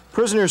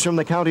 Prisoners from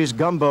the county's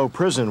Gumbo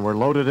prison were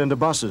loaded into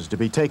buses to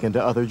be taken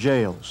to other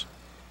jails.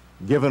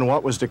 Given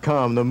what was to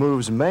come, the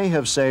moves may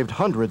have saved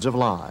hundreds of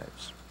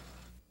lives.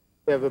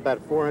 We have about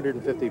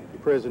 450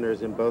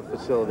 prisoners in both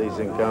facilities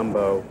in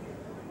Gumbo,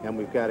 and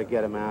we've got to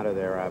get them out of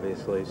there,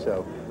 obviously.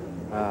 So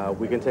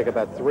we can take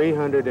about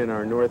 300 in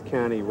our North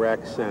County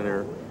Rec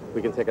Center.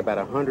 We can take about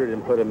 100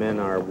 and put them in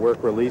our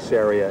work release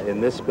area in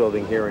this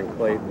building here in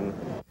Clayton.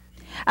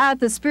 At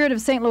the Spirit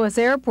of St. Louis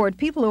Airport,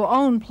 people who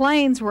own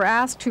planes were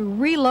asked to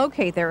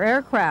relocate their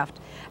aircraft.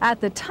 At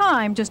the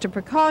time, just a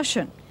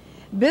precaution.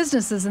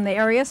 Businesses in the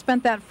area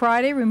spent that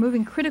Friday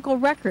removing critical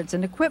records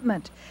and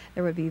equipment.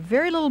 There would be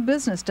very little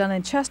business done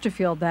in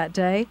Chesterfield that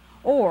day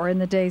or in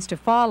the days to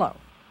follow.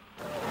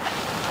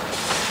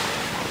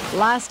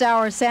 Last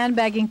hour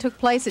sandbagging took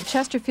place at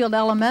Chesterfield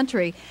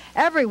Elementary,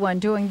 everyone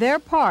doing their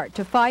part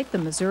to fight the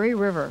Missouri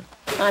River.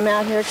 I'm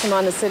out here because I'm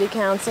on the city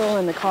council,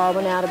 and the call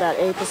went out about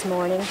 8 this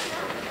morning.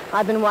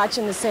 I've been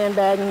watching the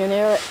sandbagging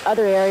in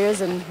other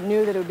areas and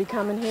knew that it would be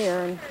coming here,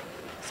 and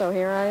so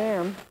here I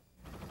am.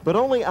 But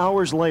only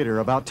hours later,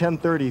 about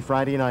 10:30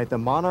 Friday night, the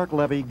Monarch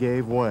levee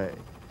gave way.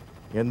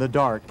 In the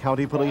dark,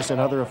 county police and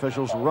other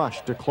officials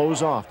rushed to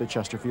close off the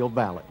Chesterfield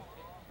Valley.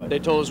 They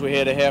told us we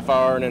had a half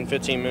hour and then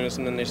 15 minutes,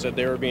 and then they said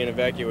they were being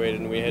evacuated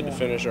and we had to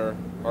finish our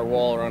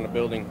wall around the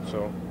building.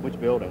 So. Which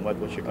building?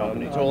 What's your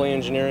company? Totally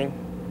Engineering.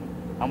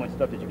 How much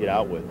stuff did you get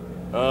out with?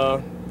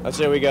 I'd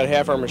say we got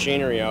half our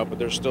machinery out, but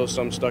there's still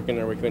some stuck in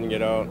there we couldn't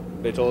get out.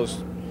 They told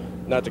us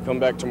not to come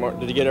back tomorrow,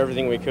 to get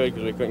everything we could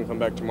because we couldn't come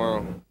back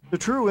tomorrow. The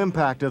true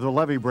impact of the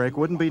levee break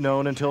wouldn't be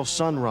known until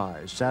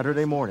sunrise,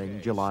 Saturday morning,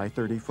 July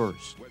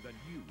 31st.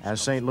 As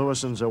St.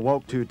 Louisans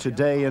awoke to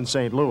Today in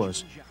St.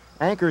 Louis,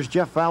 anchors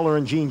Jeff Fowler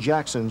and Gene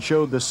Jackson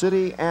showed the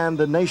city and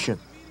the nation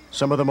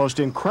some of the most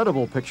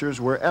incredible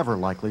pictures we're ever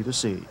likely to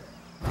see.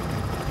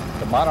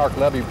 The Monarch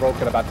levee broke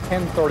at about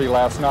 10:30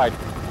 last night,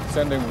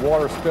 sending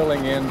water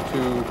spilling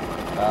into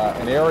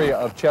an area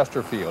of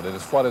Chesterfield. It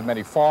has flooded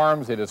many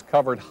farms. It has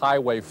covered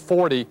Highway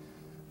 40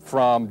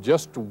 from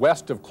just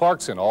west of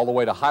Clarkson all the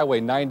way to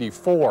Highway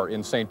 94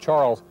 in St.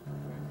 Charles.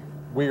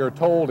 We are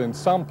told in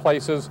some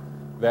places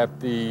that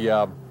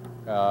the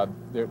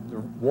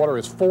water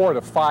is 4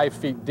 to 5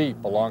 feet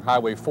deep along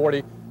Highway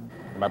 40.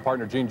 My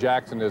partner Gene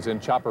Jackson is in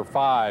Chopper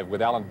 5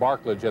 with Alan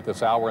Barklage at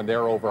this hour, and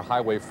they're over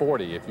Highway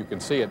 40. If you can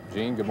see it,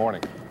 Gene, good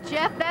morning.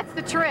 Jeff, that's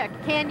the trick.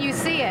 Can you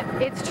see it?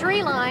 It's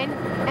tree line,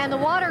 and the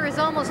water is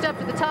almost up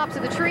to the tops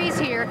of the trees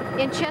here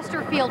in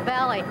Chesterfield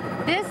Valley.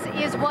 This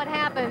is what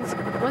happens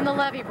when the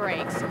levee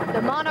breaks.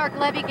 The Monarch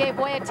levee gave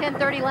way at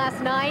 10:30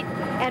 last night,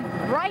 and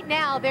right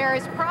now there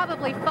is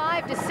probably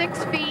 5 to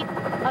 6 feet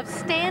of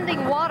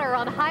standing water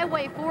on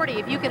Highway 40,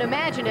 if you can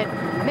imagine it.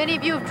 Many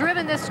of you have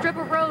driven this strip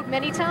of road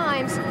many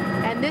times,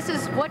 and this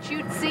is what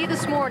you'd see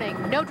this morning.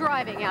 No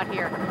driving out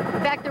here.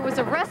 In fact, there was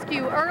a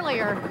rescue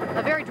earlier,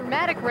 a very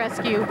dramatic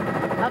rescue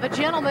of a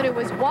gentleman who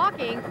was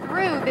walking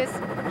through this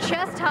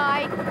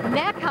chest-high,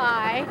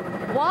 neck-high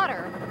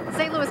water.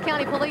 St. Louis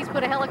County Police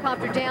put a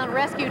helicopter down,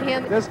 rescued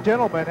him. This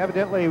gentleman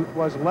evidently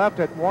was left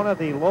at one of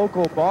the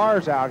local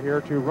bars out here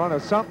to run a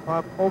sump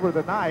pump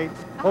overnight,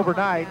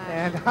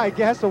 and I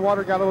guess the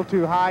water got a little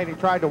too high and he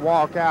tried to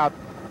walk out.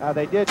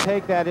 They did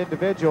take that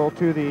individual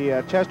to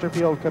the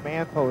Chesterfield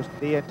command post.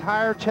 The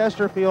entire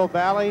Chesterfield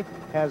Valley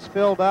has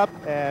filled up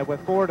with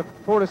 4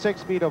 to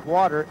 6 feet of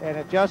water, and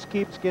it just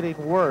keeps getting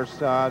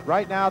worse.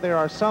 Right now there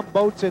are some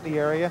boats in the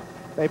area.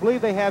 They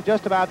believe they have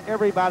just about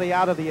everybody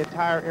out of the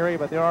entire area,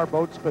 but there are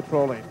boats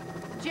patrolling.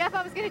 Jeff,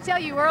 I was going to tell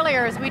you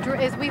earlier as we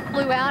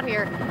flew out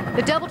here,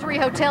 the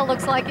DoubleTree Hotel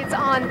looks like it's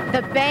on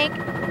the bank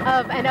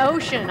of an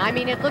ocean. I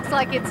mean, it looks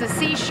like it's a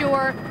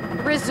seashore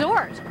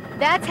resort.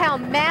 That's how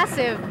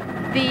massive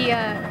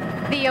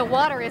the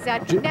water is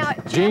out. Now,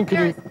 Gene,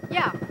 can you?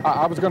 Yeah.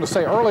 I was going to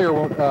say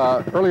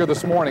earlier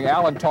this morning,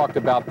 Alan talked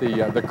about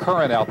the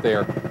current out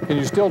there. Can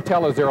you still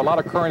tell? Is there a lot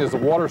of current? Is the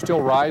water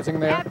still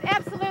rising there?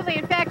 Absolutely.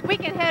 In fact, we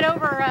can head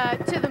over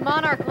to the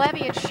Monarch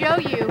Levee and show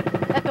you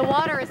that the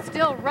water is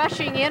still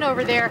rushing in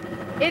over there.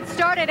 It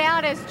started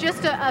out as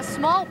just a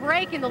small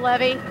break in the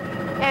levee,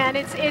 and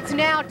it's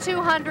now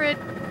 200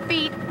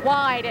 feet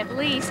wide at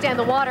least, and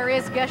the water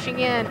is gushing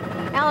in.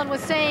 Alan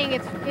was saying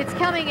it's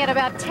coming at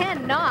about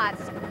 10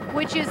 knots,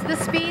 which is the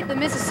speed the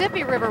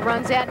Mississippi River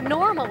runs at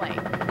normally.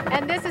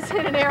 And this is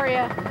in an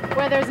area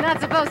where there's not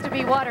supposed to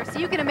be water. So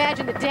you can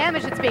imagine the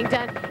damage that's being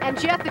done. And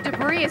Jeff, the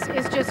debris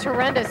is just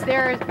horrendous.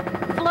 There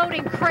are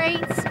floating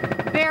crates,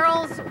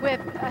 barrels with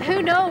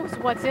who knows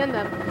what's in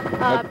them.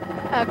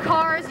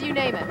 Cars, you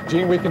name it.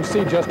 Gene, we can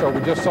see we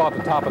just saw at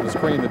the top of the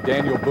screen the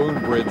Daniel Boone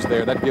Bridge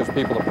there. That gives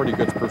people a pretty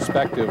good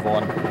perspective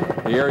on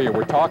the area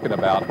we're talking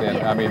about. And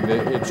yeah. I mean,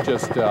 it's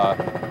just,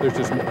 there's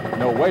just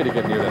no way to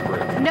get near that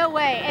bridge. No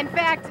way. In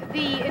fact,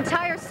 the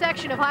entire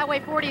section of Highway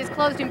 40 is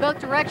closed in both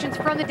directions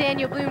from the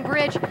Daniel Boone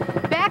Bridge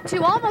back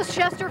to almost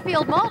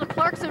Chesterfield Mall to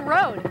Clarkson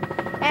Road.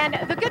 And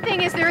the good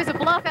thing is there is a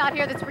bluff out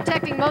here that's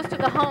protecting most of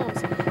the homes.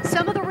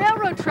 Some of the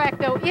railroad track,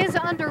 though, is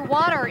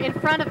underwater in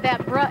front of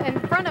that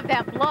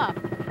bluff.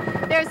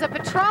 There's a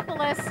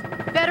Petropolis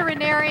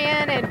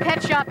veterinarian and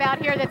pet shop out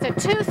here that's a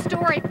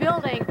 2-story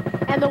building,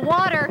 and the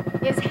water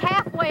is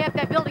halfway up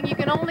that building. You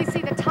can only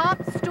see the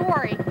top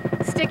story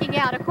sticking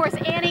out. Of course,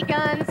 Annie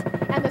Gunn's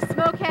and the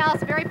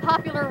Smokehouse, very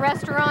popular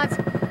restaurants,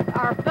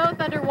 are both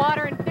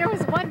underwater. And there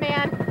was one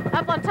man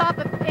up on top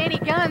of Annie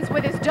Gunn's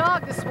with his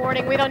dog this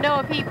morning. We don't know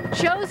if he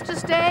chose to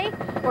stay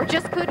or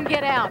just couldn't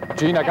get out.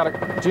 Gene, I got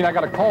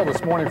a call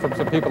this morning from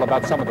some people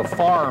about some of the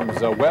farms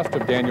west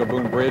of Daniel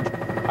Boone Bridge.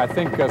 I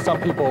think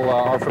some people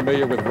are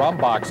familiar with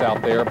Rumbach's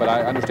out there, but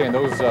I understand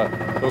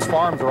those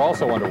farms are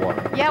also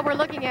underwater. Yeah, we're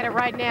looking at it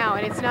right now,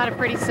 and it's not a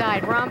pretty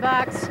sight.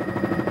 Rumbach's,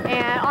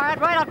 and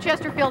right off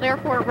Chesterfield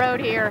Airport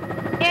Road here,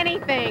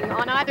 anything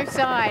on either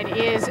side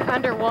is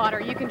underwater.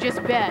 You can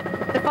just bet.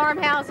 The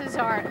farmhouses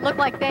look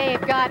like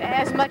they've got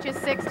as much as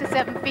 6 to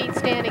 7 feet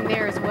standing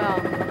there as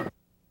well.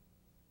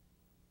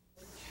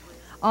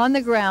 On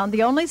the ground,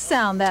 the only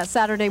sound that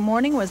Saturday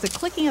morning was the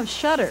clicking of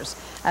shutters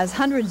as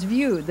hundreds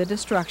viewed the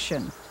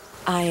destruction.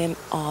 I am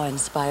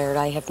awe-inspired.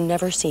 I have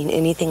never seen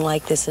anything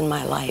like this in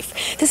my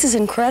life. This is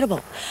incredible.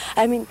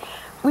 I mean,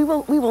 we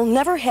will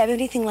never have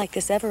anything like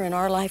this ever in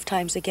our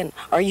lifetimes again.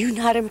 Are you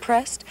not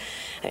impressed?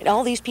 And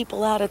all these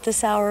people out at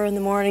this hour in the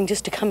morning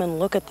just to come and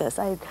look at this.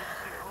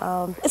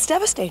 It's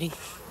devastating.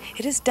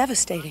 It is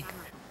devastating.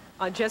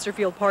 On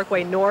Chesterfield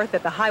Parkway North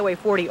at the Highway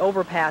 40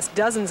 overpass,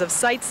 dozens of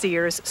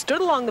sightseers stood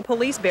along the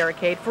police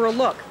barricade for a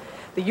look.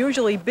 The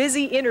usually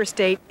busy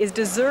interstate is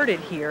deserted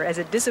here as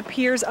it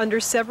disappears under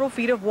several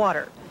feet of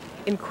water.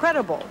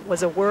 Incredible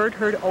was a word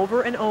heard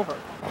over and over.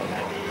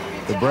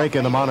 The break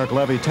in the Monarch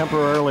Levee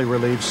temporarily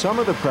relieved some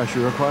of the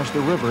pressure across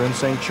the river in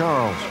St.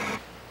 Charles.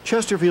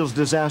 Chesterfield's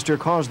disaster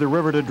caused the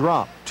river to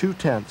drop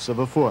 0.2 of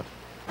a foot.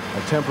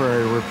 A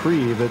temporary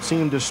reprieve that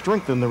seemed to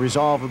strengthen the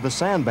resolve of the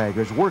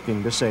sandbaggers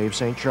working to save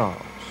St.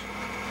 Charles.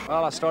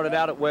 Well, I started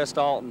out at West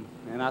Alton,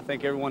 and I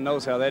think everyone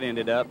knows how that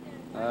ended up.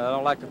 I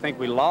don't like to think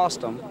we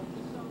lost them.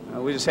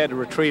 We just had to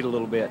retreat a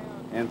little bit.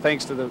 And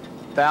thanks to the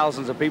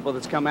thousands of people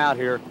that's come out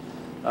here,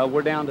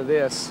 we're down to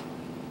this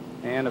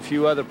and a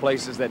few other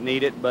places that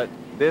need it. But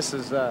this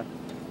is, the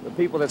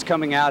people that's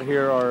coming out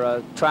here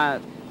are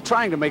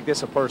trying to make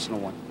this a personal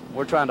one.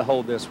 We're trying to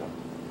hold this one.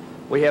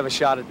 We have a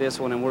shot at this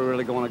one, and we're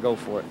really going to go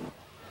for it.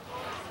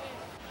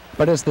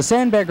 But as the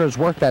sandbaggers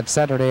worked that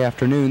Saturday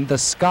afternoon, the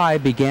sky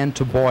began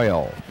to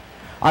boil.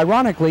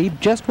 Ironically,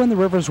 just when the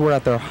rivers were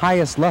at their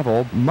highest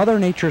level, Mother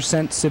Nature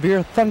sent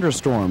severe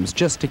thunderstorms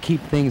just to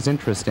keep things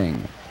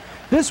interesting.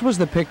 This was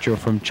the picture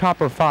from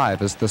Chopper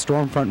 5 as the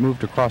storm front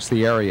moved across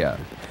the area.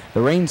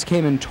 The rains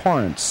came in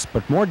torrents,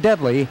 but more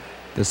deadly,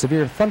 the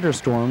severe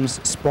thunderstorms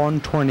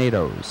spawned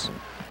tornadoes.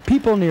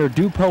 People near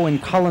Dupont in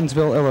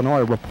Collinsville,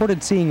 Illinois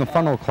reported seeing a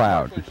funnel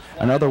cloud.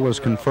 Another was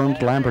confirmed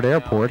at Lambert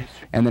Airport,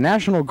 and the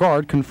National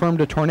Guard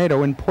confirmed a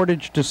tornado in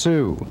Portage de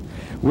Sioux.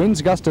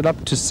 Winds gusted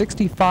up to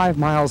 65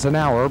 miles an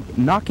hour,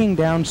 knocking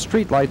down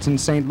streetlights in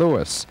St.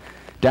 Louis,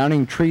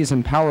 downing trees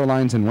and power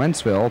lines in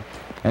Wentzville,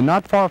 and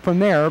not far from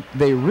there,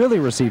 they really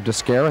received a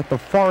scare at the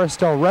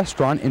Forestel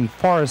restaurant in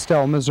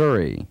Forestel,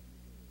 Missouri.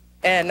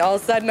 And all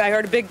of a sudden I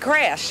heard a big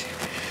crash.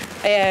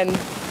 And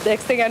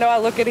next thing I know, I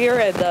look at here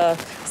and the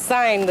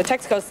sign, the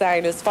Texaco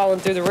sign, is falling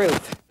through the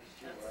roof.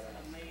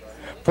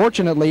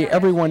 Fortunately,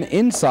 everyone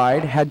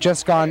inside had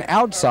just gone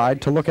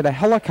outside to look at a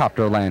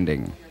helicopter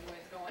landing.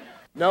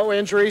 No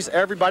injuries.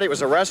 Everybody, it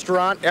was a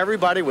restaurant.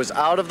 Everybody was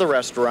out of the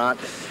restaurant.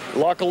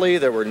 Luckily,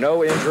 there were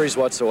no injuries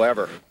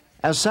whatsoever.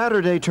 As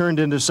Saturday turned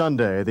into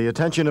Sunday, the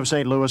attention of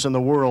St. Louis and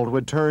the world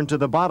would turn to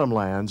the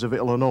bottomlands of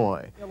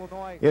Illinois.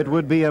 It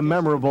would be a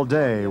memorable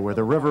day where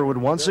the river would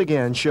once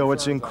again show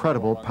its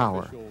incredible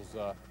power.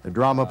 The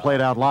drama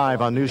played out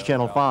live on News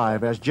Channel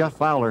 5 as Jeff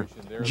Fowler,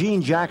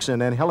 Gene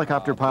Jackson, and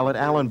helicopter pilot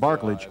Alan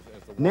Barklage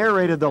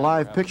narrated the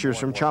live pictures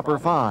from Chopper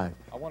 5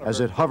 as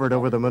it hovered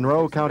over the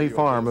Monroe County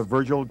farm of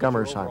Virgil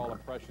Gummersheimer.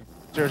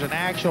 There's an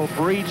actual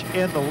breach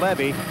in the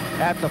levee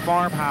at the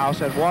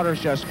farmhouse, and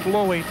water's just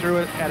flowing through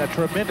it at a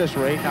tremendous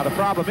rate. Now, the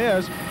problem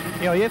is,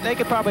 you know, they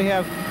could probably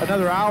have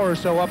another hour or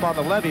so up on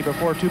the levee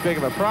before too big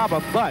of a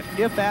problem, but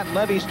if that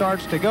levee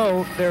starts to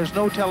go, there's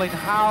no telling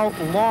how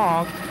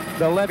long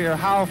the levee or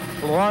how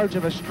large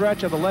of a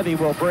stretch of the levee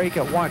will break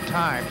at one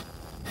time.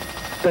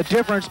 The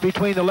difference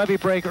between the levee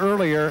break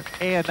earlier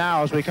and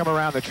now as we come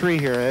around the tree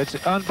here, it's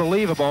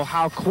unbelievable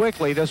how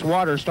quickly this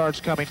water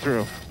starts coming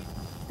through.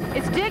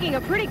 It's digging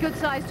a pretty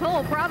good-sized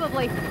hole,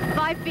 probably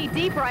 5 feet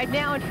deep right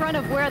now in front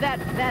of where that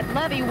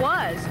levee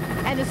was.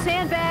 And the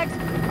sandbags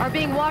are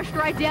being washed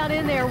right down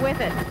in there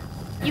with it.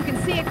 You can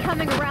see it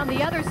coming around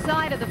the other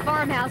side of the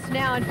farmhouse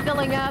now and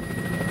filling up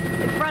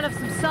in front of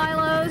some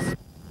silos.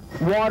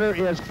 Water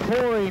is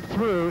pouring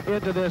through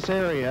into this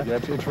area. Yeah,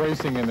 it's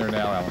racing in there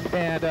now, Alan.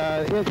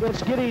 And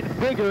it's getting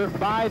bigger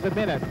by the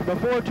minute.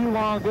 Before too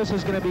long, this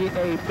is going to be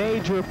a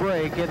major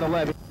break in the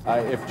levee.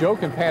 If Joe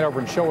can pan over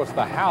and show us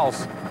the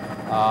house,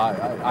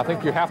 I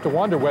think you have to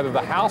wonder whether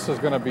the house is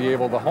going to be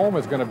able, the home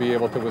is going to be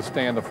able to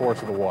withstand the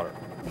force of the water.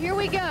 Here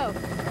we go.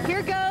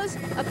 Here goes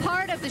a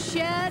part of the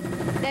shed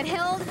that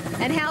held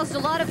and housed a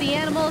lot of the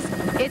animals.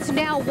 It's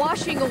now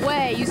washing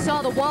away. You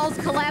saw the walls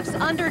collapse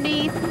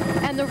underneath,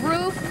 and the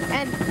roof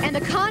and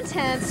the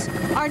contents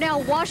are now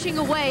washing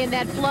away in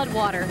that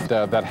floodwater.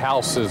 That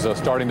house is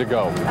starting to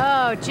go.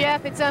 Oh,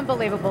 Jeff, it's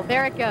unbelievable.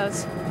 There it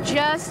goes.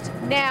 Just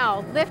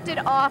now lifted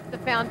off the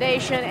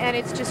foundation, and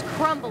it's just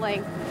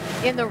crumbling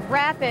in the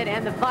rapid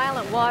and the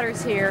violent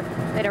waters here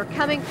that are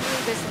coming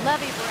through this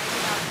levee break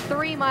about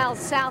 3 miles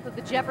south of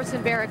the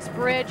Jefferson Barracks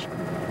Bridge.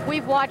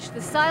 We've watched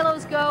the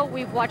silos go,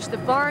 we've watched the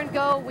barn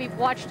go, we've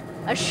watched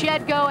a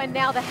shed go, and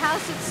now the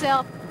house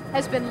itself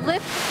has been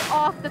lifted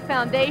off the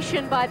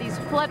foundation by these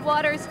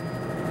floodwaters.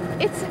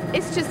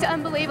 It's just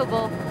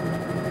unbelievable.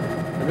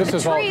 And this the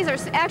trees are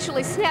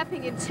actually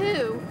snapping in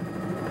two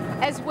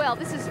as well.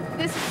 It's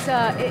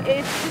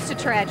just a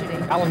tragedy.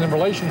 Alan, in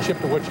relationship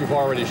to what you've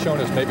already shown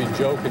us, maybe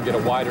Joe can get a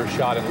wider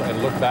shot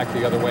and look back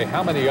the other way.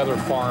 How many other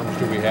farms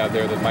do we have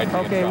there that might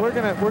be in trouble?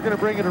 we're gonna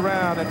bring it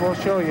around and we'll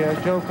show you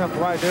as Joe comes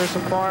by. There's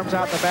some farms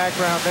out in the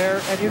background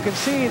there, and you can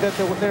see that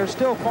there's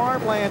still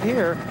farmland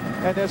here,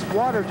 and this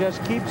water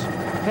just keeps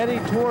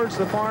heading towards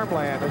the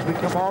farmland as we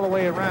come all the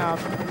way around.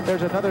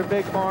 There's another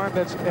big farm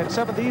and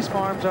some of these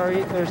farms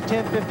there's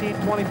 10, 15,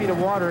 20 feet of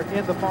water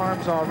in the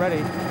farms already,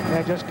 and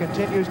it just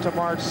continues to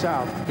march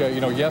south. You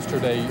know,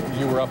 yesterday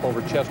you were up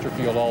over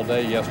Chesterfield all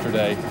day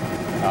yesterday,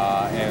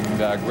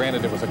 and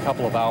granted it was a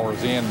couple of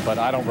hours in, but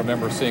I don't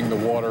remember seeing the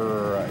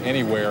water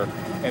anywhere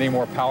any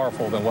more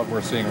powerful than what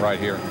we're seeing right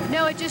here.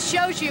 No, it just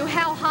shows you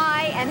how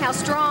high and how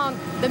strong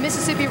the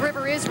Mississippi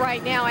River is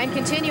right now and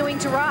continuing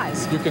to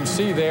rise. You can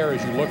see there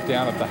as you look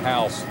down at the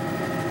house,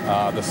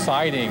 the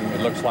siding,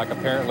 it looks like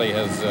apparently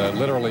has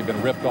literally been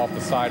ripped off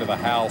the side of the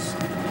house.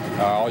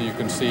 All you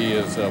can see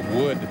is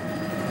wood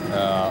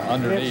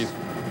underneath.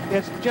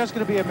 It's just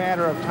going to be a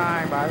matter of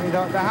time. I mean,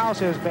 the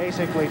house is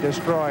basically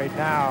destroyed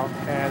now,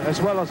 and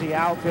as well as the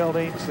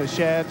outbuildings, the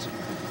sheds.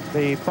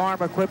 The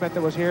farm equipment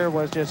that was here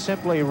was just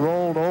simply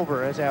rolled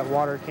over as that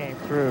water came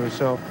through.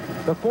 So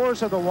the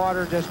force of the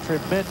water just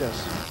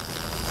tremendous.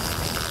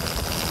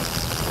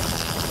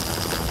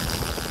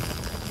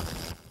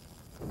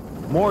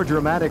 More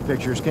dramatic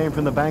pictures came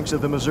from the banks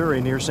of the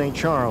Missouri near St.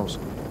 Charles.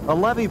 A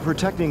levee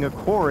protecting a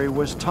quarry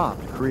was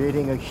topped,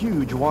 creating a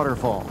huge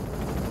waterfall.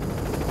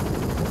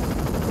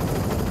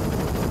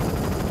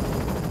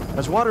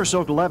 As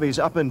water-soaked levees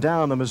up and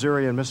down the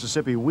Missouri and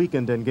Mississippi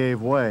weakened and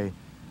gave way,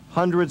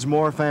 hundreds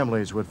more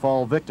families would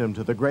fall victim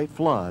to the Great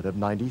Flood of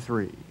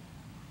 '93.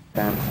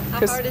 How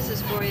hard is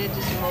this for you,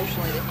 just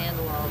emotionally, to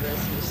handle all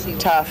this? And see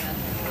tough.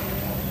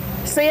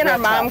 Seeing our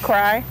mom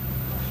cry.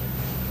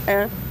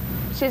 Yeah.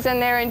 She's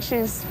in there and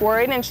she's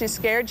worried and she's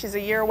scared. She's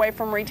a year away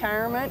from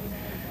retirement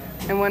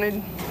and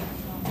wanted,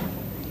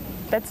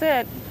 that's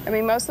it. I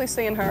mean, mostly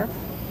seeing her.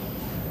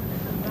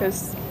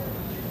 Just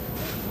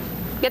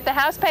get the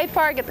house paid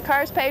for, get the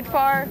cars paid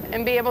for,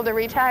 and be able to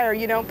retire.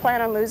 You don't plan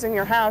on losing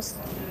your house.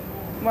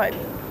 What?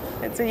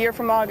 It's a year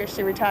from August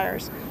she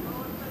retires.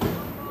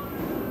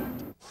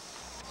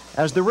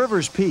 As the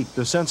rivers peaked,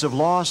 the sense of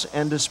loss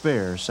and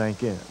despair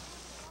sank in.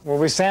 Well,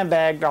 we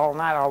sandbagged all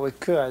night all we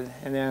could,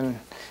 and then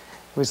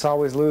we saw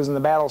we was losing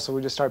the battle, so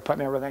we just started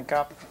putting everything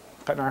up,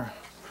 putting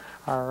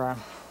our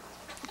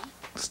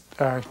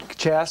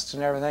chest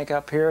and everything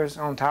up here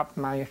on top of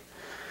my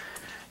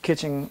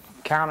kitchen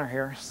counter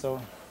here,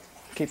 so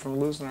keep from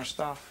losing our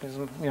stuff,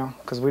 you know,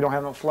 because we don't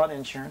have no flood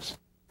insurance.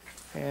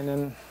 And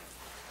then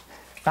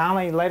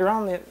finally, later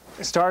on, it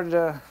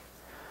started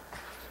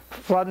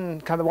flooding.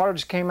 Kind of the water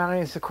just came out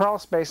underneath the crawl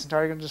space and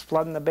started just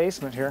flooding the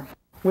basement here.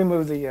 We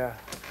moved the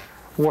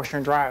washer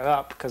and dryer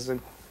up because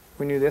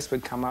we knew this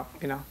would come up,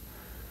 you know.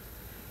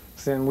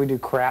 So then we do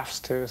crafts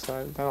too,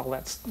 so all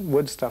that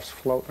wood stuff's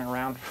floating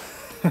around.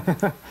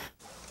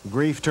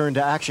 Grief turned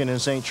to action in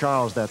St.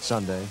 Charles that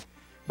Sunday,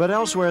 but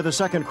elsewhere the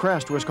second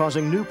crest was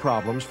causing new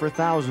problems for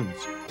thousands.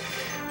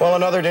 Well,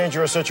 another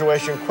dangerous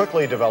situation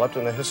quickly developed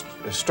in the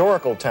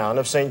historical town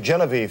of St.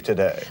 Genevieve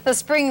today. The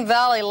Spring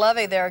Valley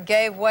levee there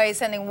gave way,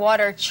 sending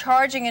water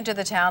charging into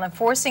the town and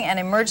forcing an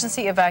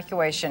emergency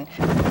evacuation.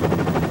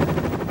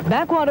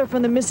 Backwater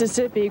from the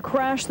Mississippi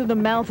crashed through the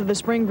mouth of the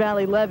Spring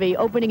Valley levee,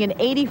 opening an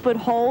 80-foot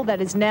hole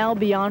that is now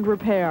beyond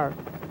repair.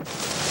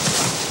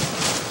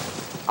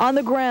 On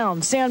the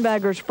ground,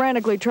 sandbaggers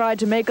frantically tried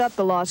to make up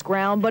the lost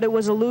ground, but it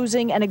was a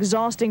losing and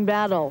exhausting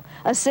battle.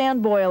 A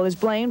sand boil is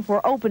blamed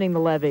for opening the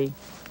levee.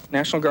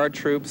 National Guard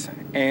troops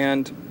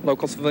and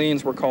local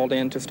civilians were called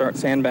in to start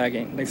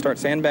sandbagging. They start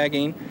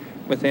sandbagging.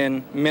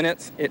 Within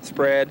minutes, it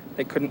spread.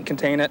 They couldn't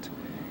contain it,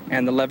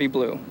 and the levee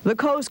blew. The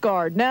Coast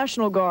Guard,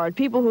 National Guard,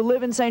 people who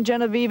live in St.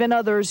 Genevieve and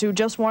others who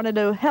just wanted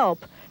to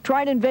help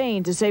tried in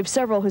vain to save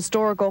several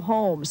historical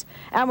homes.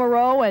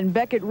 Amarillo and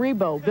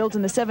Beckett-Rebo, built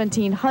in the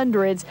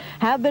 1700s,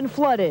 have been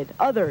flooded.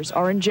 Others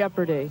are in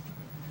jeopardy.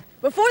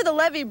 Before the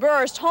levee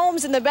burst,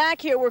 homes in the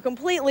back here were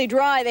completely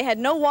dry. They had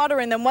no water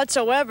in them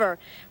whatsoever.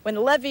 When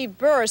the levee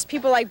burst,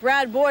 people like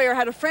Brad Boyer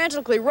had to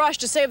frantically rush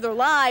to save their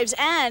lives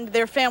and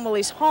their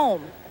family's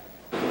home.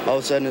 All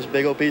of a sudden, this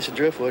big old piece of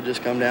driftwood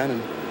just come down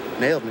and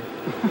nailed me.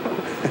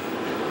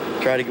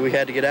 We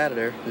had to get out of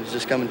there. It was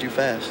just coming too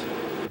fast.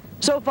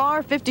 So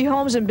far, 50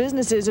 homes and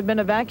businesses have been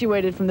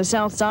evacuated from the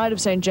south side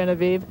of St.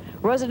 Genevieve.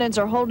 Residents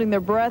are holding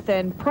their breath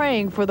and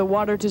praying for the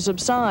water to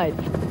subside.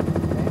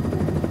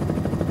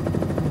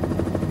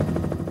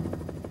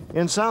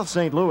 In South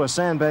St. Louis,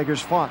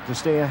 sandbaggers fought to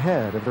stay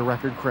ahead of the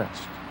record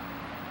crest.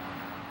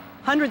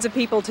 Hundreds of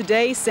people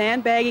today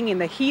sandbagging in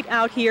the heat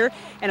out here.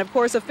 And of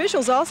course,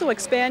 officials also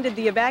expanded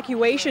the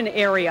evacuation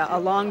area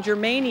along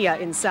Germania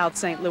in South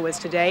St. Louis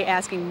today,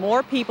 asking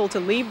more people to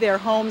leave their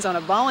homes on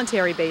a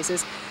voluntary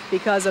basis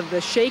because of the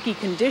shaky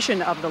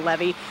condition of the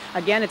levee.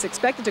 Again, it's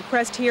expected to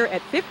crest here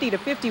at 50 to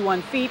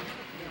 51 feet.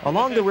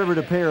 Along the River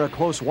de Pere, a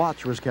close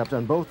watch was kept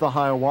on both the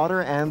high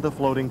water and the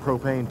floating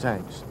propane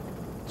tanks.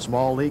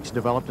 Small leaks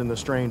developed in the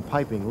strained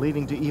piping,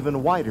 leading to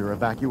even wider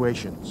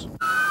evacuations.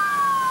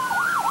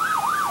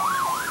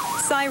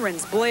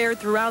 Sirens blared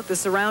throughout the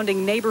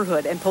surrounding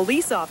neighborhood, and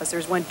police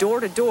officers went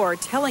door to door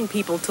telling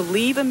people to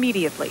leave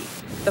immediately.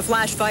 The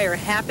flash fire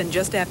happened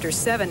just after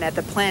 7 at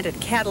the plant at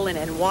Catalin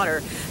and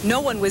Water. No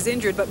one was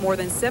injured, but more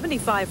than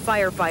 75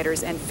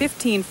 firefighters and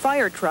 15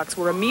 fire trucks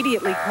were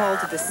immediately called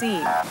to the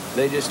scene.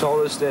 They just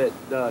told us that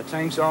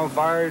tanks are on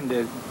fire and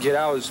to get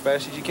out as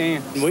fast as you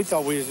can. We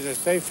thought we was in a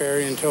safe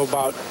area until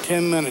about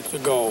 10 minutes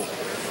ago.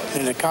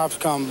 And the cops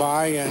come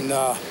by and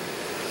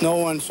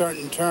no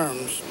uncertain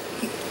terms,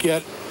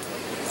 get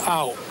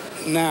out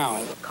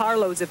now.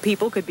 Carloads of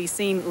people could be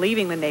seen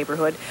leaving the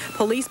neighborhood.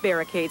 Police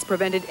barricades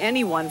prevented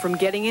anyone from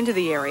getting into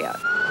the area.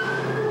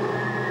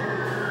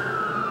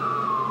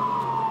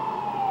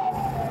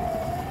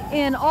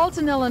 In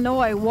Alton,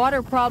 Illinois,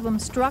 water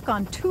problems struck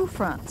on 2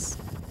 fronts.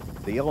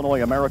 The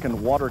Illinois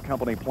American Water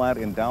Company plant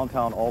in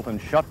downtown Alton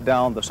shut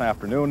down this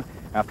afternoon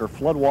after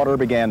floodwater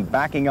began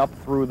backing up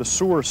through the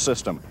sewer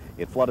system.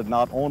 It flooded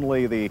not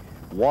only the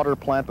water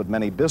plant but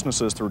many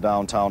businesses through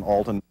downtown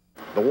Alton.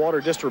 The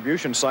water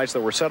distribution sites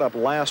that were set up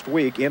last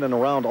week in and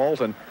around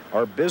Alton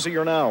are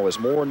busier now as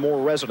more and more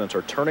residents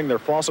are turning their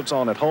faucets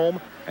on at home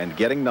and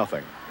getting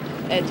nothing.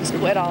 It just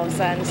quit all of a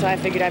sudden, so I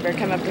figured I better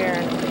come up here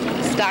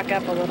and stock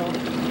up a little.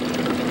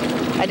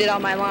 I did all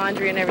my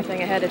laundry and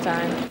everything ahead of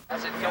time.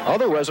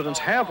 Other residents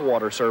have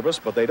water service,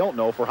 but they don't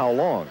know for how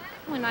long.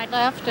 When I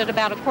left at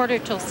about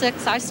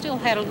 5:45, I still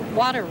had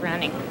water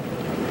running.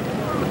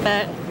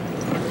 But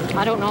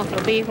I don't know if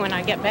it'll be when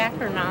I get back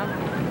or not.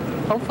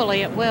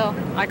 Hopefully it will.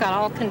 I got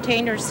all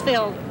containers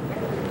filled,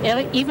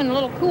 even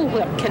little Cool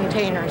Whip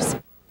containers.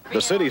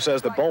 The city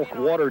says the bulk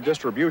water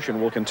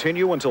distribution will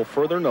continue until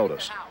further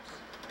notice.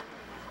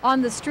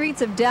 On the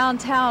streets of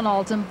downtown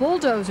Alton,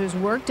 bulldozers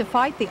worked to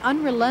fight the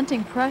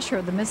unrelenting pressure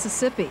of the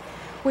Mississippi,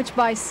 which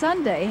by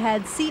Sunday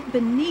had seeped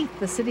beneath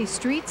the city's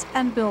streets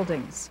and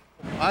buildings.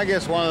 I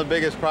guess one of the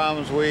biggest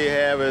problems we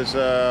have is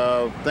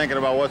thinking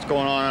about what's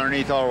going on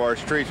underneath all of our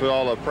streets with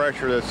all the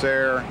pressure that's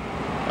there.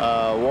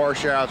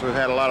 washouts, we've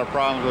had a lot of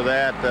problems with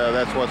that.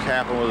 That's what's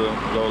happened with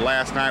the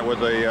last night with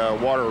the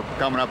water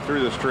coming up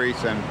through the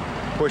streets and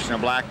pushing the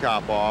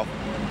blacktop off,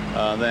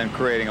 then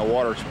creating a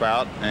water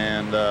spout.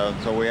 And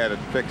so we had to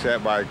fix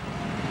that by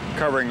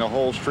covering the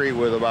whole street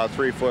with about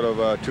 3 foot of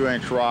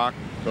 2-inch rock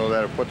so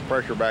that it put the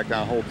pressure back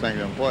down, hold things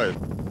in place.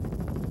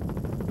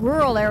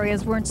 Rural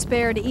areas weren't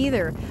spared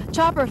either.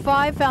 Chopper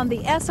 5 found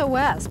the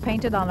SOS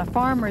painted on a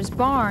farmer's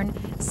barn,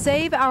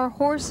 "Save our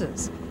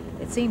horses."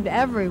 It seemed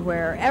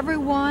everywhere,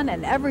 everyone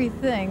and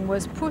everything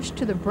was pushed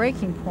to the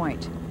breaking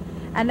point.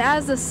 And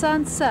as the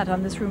sun set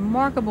on this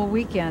remarkable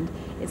weekend,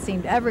 it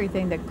seemed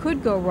everything that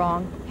could go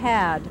wrong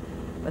had.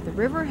 But the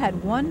river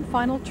had one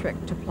final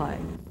trick to play.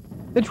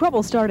 The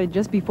trouble started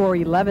just before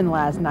 11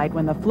 last night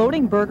when the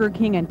floating Burger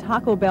King and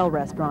Taco Bell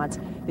restaurants,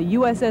 the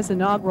USS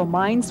inaugural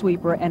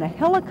minesweeper, and a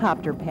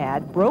helicopter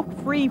pad broke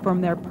free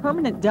from their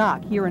permanent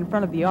dock here in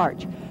front of the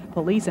arch.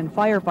 Police and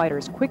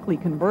firefighters quickly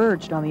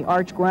converged on the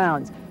arch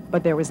grounds,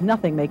 but there was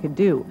nothing they could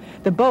do.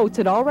 The boats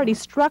had already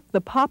struck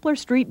the Poplar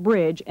Street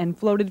Bridge and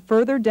floated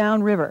further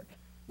downriver.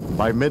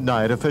 By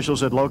midnight, officials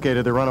had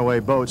located the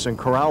runaway boats and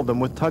corralled them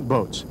with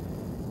tugboats.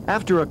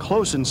 After a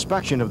close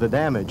inspection of the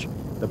damage,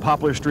 the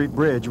Poplar Street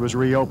Bridge was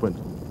reopened,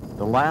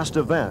 the last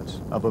event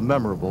of a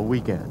memorable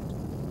weekend.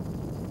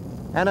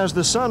 And as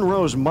the sun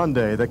rose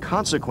Monday, the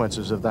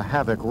consequences of the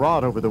havoc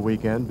wrought over the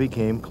weekend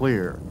became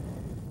clear.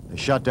 The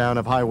shutdown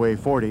of Highway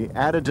 40,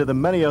 added to the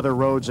many other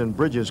roads and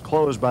bridges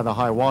closed by the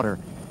high water,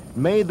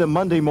 made the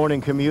Monday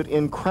morning commute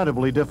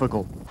incredibly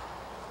difficult.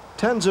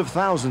 Tens of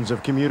thousands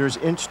of commuters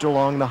inched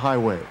along the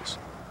highways,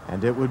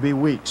 and it would be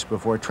weeks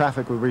before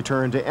traffic would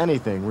return to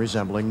anything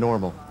resembling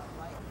normal.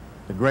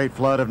 The Great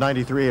Flood of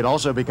 '93 had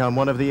also become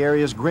one of the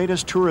area's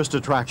greatest tourist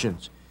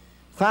attractions.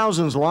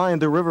 Thousands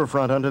lined the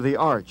riverfront under the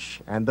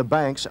arch and the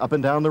banks up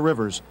and down the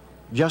rivers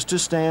just to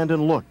stand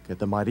and look at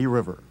the mighty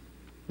river.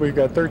 We've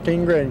got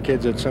 13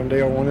 grandkids that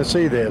someday will want to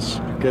see this,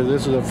 because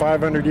this is a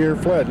 500-year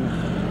flood.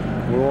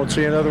 We won't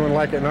see another one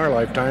like it in our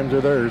lifetimes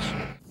or theirs.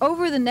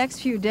 Over the next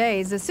few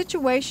days, the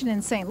situation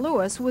in St.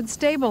 Louis would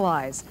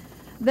stabilize.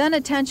 Then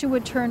attention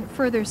would turn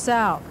further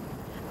south.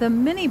 The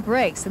mini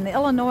breaks in the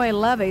Illinois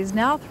levees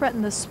now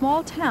threaten the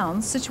small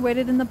towns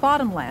situated in the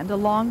bottomland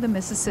along the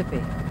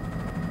Mississippi.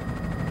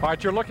 All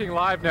right, you're looking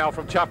live now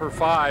from Chopper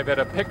 5 at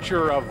a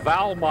picture of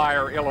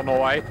Valmeyer,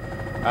 Illinois.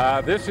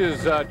 This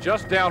is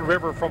just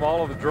downriver from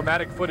all of the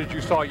dramatic footage you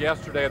saw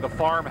yesterday of the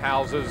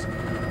farmhouses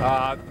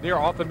near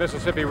off the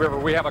Mississippi River.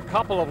 We have a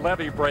couple of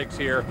levee breaks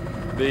here.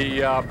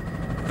 The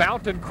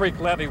Fountain Creek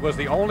levee was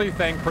the only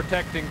thing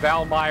protecting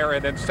Valmeyer,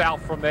 and then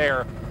south from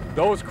there,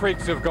 those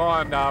creeks have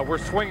gone. We're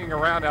swinging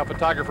around now.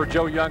 Photographer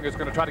Joe Young is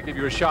going to try to give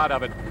you a shot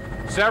of it.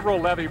 Several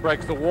levee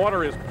breaks. The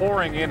water is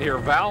pouring in here.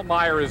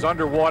 Valmeyer is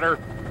underwater.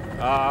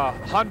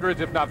 Hundreds,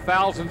 if not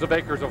thousands, of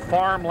acres of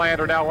farmland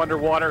are now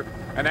underwater.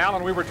 And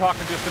Alan, we were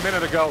talking just a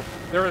minute ago,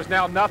 there is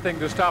now nothing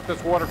to stop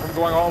this water from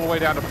going all the way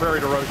down to Prairie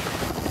du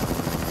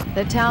Rocher.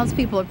 The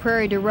townspeople of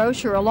Prairie du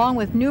Rocher, along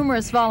with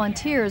numerous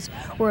volunteers,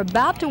 were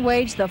about to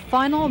wage the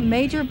final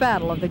major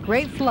battle of the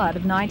Great Flood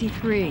of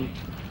 '93.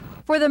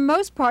 For the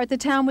most part, the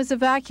town was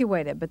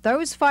evacuated, but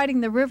those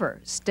fighting the river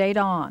stayed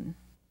on.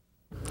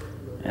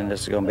 And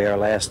this is going to be our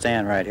last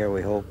stand right here.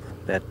 We hope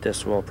that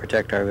this will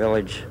protect our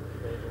village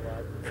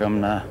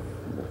from the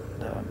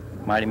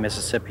mighty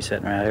Mississippi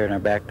sitting right here in our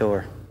back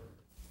door.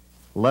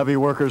 Levee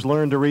workers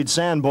learned to read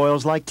sand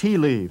boils like tea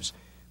leaves.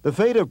 The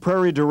fate of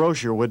Prairie du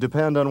Rocher would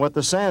depend on what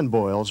the sand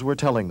boils were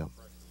telling them.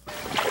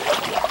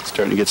 It's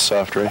starting to get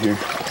soft right here.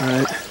 All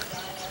right.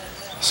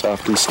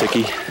 Soft and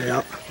sticky.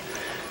 Yeah.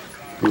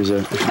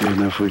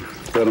 If we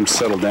let them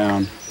settle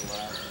down.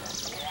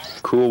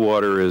 Cool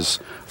water is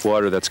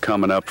water that's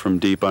coming up from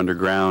deep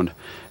underground,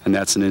 and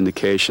that's an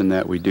indication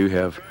that we do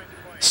have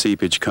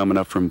seepage coming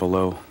up from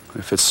below.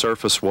 If it's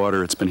surface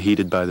water, it's been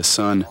heated by the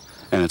sun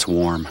and it's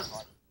warm.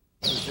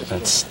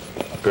 That's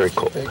very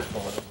cold.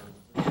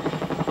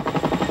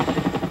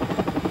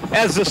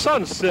 As the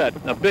sun set,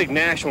 a big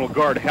National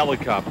Guard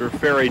helicopter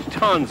ferried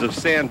tons of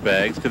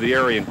sandbags to the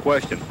area in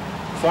question.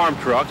 Farm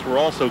trucks were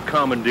also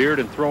commandeered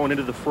and thrown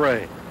into the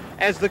fray.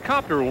 As the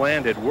copter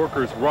landed,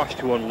 workers rushed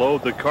to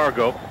unload the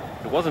cargo.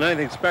 It wasn't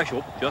anything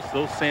special, just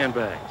those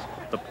sandbags.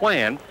 The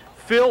plan,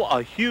 fill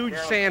a huge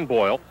sand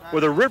boil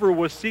where the river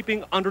was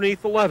seeping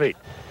underneath the levee.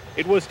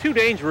 It was too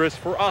dangerous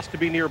for us to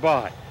be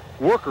nearby.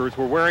 Workers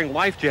were wearing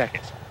life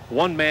jackets.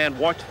 One man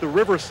watched the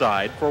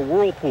riverside for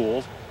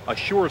whirlpools, a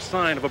sure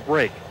sign of a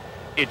break.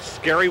 It's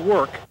scary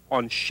work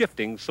on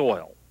shifting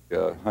soil.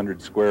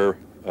 100 square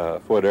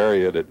foot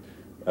area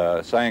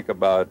that sank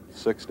about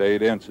 6 to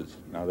 8 inches.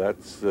 Now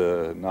that's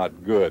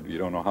not good. You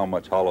don't know how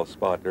much hollow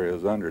spot there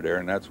is under there,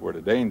 and that's where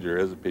the danger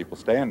is of people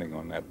standing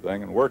on that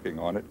thing and working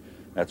on it.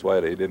 That's why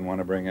they didn't want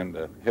to bring in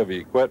the heavy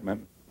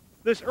equipment.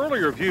 This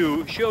earlier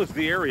view shows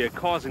the area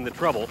causing the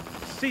trouble,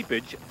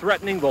 seepage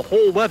threatening the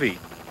whole levee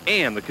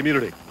and the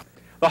community.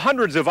 The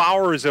hundreds of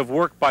hours of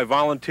work by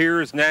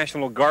volunteers,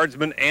 National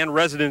Guardsmen, and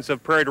residents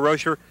of Prairie du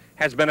Rocher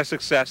has been a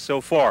success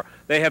so far.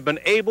 They have been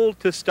able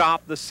to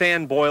stop the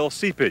sand boil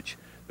seepage.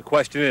 The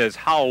question is,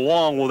 how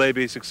long will they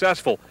be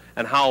successful,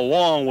 and how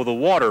long will the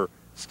water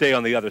stay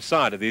on the other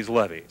side of these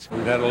levees?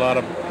 We've had a lot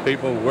of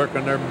people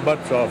working their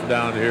butts off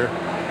down here,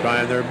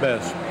 trying their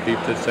best to keep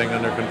this thing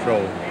under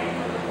control.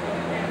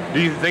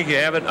 Do you think you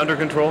have it under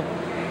control?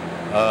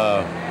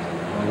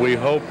 We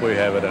hope we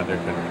have it under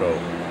control.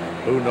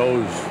 Who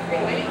knows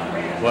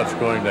what's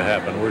going to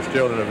happen? We're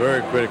still in a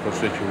very critical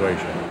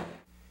situation.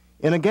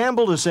 In a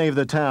gamble to save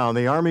the town,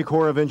 the Army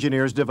Corps of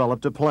Engineers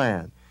developed a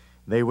plan.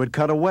 They would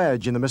cut a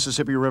wedge in the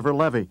Mississippi River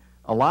levee,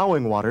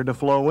 allowing water to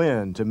flow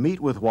in to meet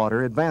with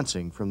water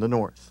advancing from the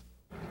north.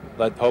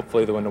 But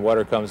hopefully when the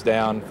water comes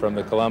down from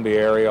the Columbia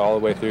area all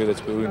the way through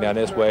that's moving down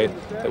this way,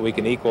 that we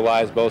can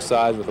equalize both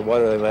sides with the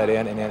water they let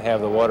in and then have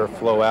the water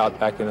flow out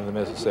back into the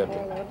Mississippi.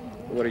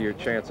 What are your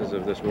chances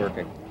of this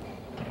working?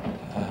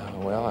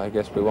 Well, I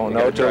guess we won't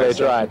know until they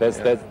try. This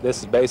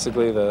is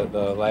basically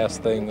the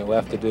last thing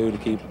left to do to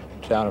keep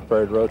the town of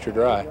Prairie du Rocher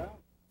dry.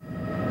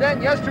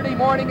 Then yesterday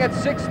morning at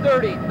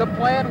 6:30, the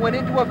plan went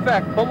into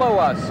effect below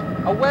us.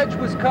 A wedge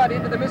was cut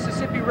into the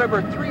Mississippi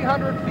River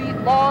 300 feet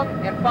long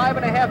and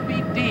 5.5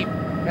 feet deep,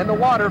 and the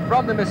water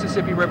from the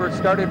Mississippi River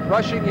started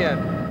rushing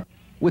in.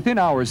 Within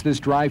hours, this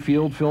dry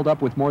field filled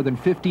up with more than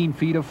 15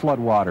 feet of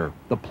floodwater.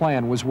 The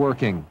plan was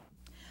working.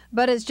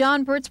 But as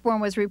John Birdsborn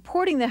was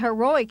reporting the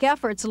heroic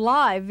efforts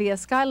live via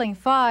Skylink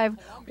 5,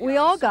 we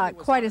all got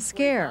quite a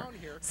scare.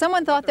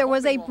 Someone thought there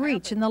was a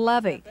breach in the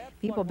levee.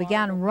 People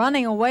began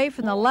running away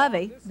from the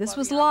levee. This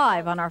was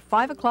live on our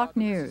 5 o'clock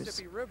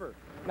news.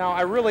 Now,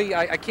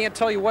 I can't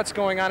tell you what's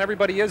going on.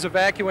 Everybody is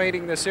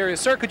evacuating this area.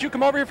 Sir, could you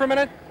come over here for a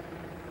minute?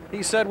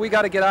 He said, we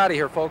got to get out of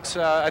here, folks.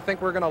 I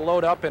think we're going to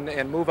load up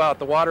and move out.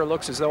 The water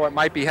looks as though it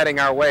might be heading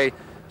our way.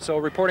 So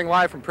reporting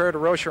live from Prairie du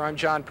Rocher, I'm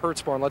John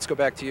Birdsborn. Let's go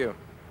back to you.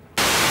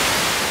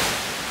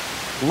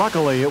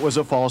 Luckily, it was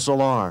a false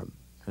alarm.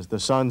 As the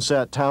sun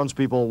set,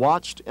 townspeople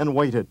watched and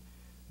waited.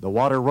 The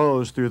water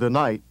rose through the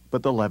night,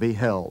 but the levee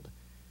held.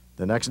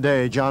 The next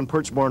day, John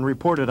Birdsborn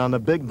reported on the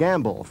big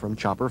gamble from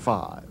Chopper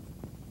 5.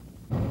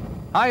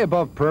 High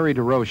above Prairie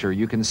du Rocher,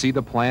 you can see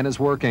the plan is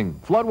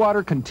working.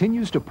 Floodwater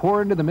continues to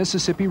pour into the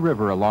Mississippi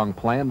River along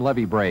planned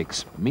levee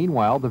breaks.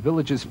 Meanwhile, the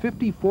village's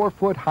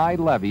 54-foot-high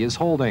levee is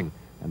holding,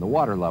 and the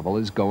water level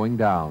is going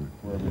down.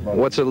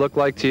 What's it look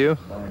like to you?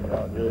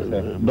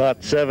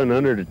 About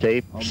 700 a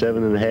tape,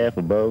 7.5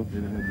 above.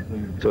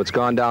 So it's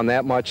gone down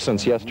that much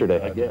since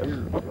yesterday?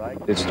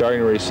 It's starting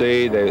to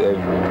recede. They've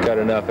cut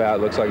enough out.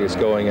 It looks like it's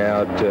going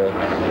out.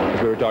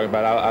 As we were talking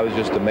about, I was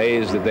just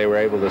amazed that they were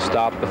able to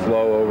stop the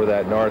flow over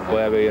that north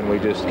levee, and we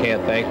just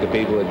can't thank the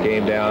people that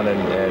came down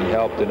and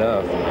helped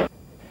enough.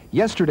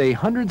 Yesterday,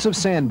 hundreds of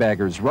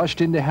sandbaggers rushed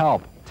in to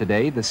help.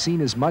 Today, the scene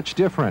is much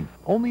different.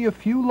 Only a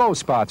few low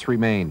spots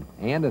remain,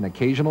 and an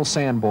occasional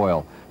sand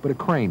boil, but a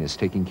crane is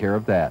taking care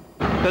of that.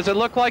 Does it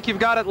look like you've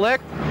got it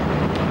licked?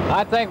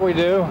 I think we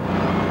do.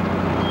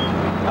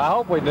 I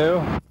hope we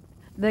do.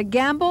 The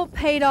gamble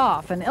paid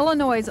off, and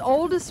Illinois'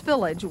 oldest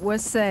village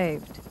was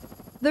saved.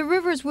 The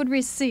rivers would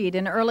recede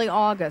in early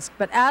August,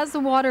 but as the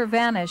water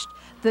vanished,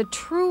 the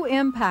true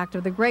impact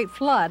of the Great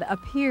Flood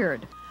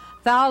appeared.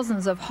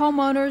 Thousands of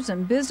homeowners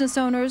and business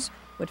owners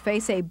would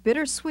face a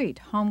bittersweet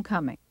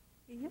homecoming.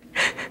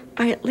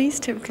 I at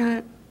least have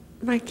got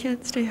my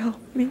kids to help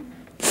me.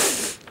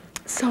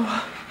 So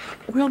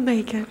we'll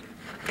make it.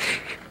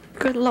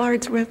 Good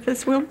Lord's with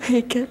us, we'll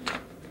make it.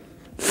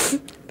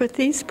 But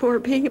these poor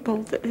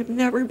people that have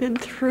never been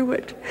through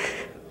it,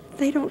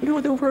 they don't know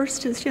the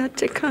worst is yet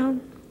to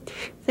come.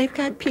 They've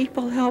got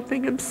people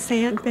helping them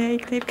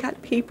sandbag, they've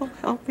got people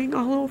helping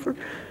all over,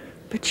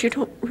 but you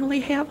don't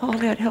really have all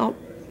that help.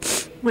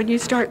 When you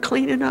start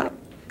cleaning up,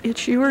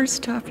 it's your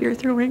stuff you're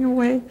throwing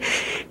away.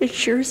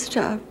 It's your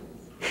stuff,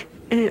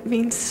 and it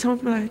means so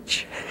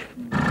much.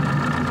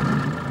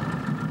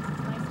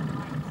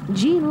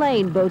 Gene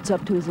Lane boats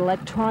up to his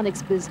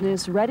electronics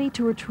business, ready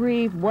to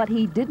retrieve what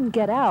he didn't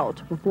get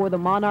out before the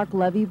Monarch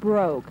levee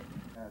broke.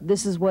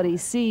 This is what he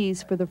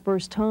sees for the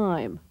first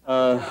time.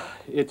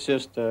 It's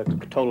just a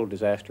total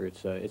disaster.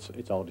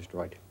 It's all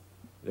destroyed.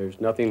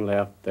 There's nothing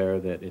left there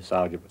that is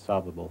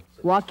solvable.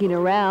 Walking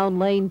around,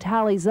 Lane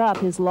tallies up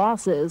his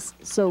losses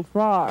so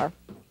far.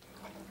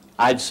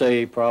 I'd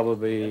say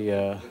probably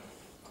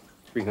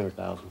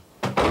 300,000.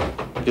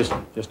 Just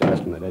an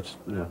estimate. That's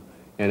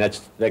and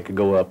that could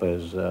go up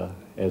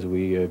as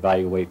we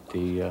evaluate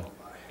the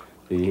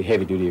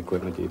heavy-duty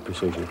equipment, the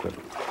precision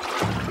equipment.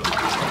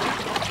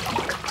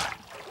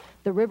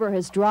 The river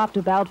has dropped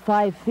about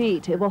 5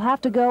 feet. It will have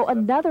to go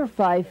another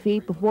 5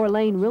 feet before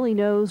Lane really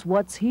knows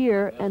what's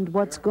here and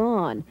what's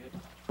gone.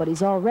 But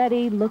he's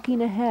already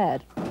looking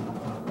ahead.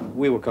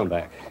 We will come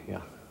back,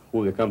 yeah.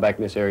 We'll come back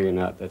in this area or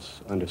not.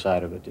 That's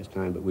undecided at this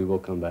time, but we will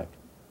come back.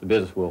 The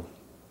business will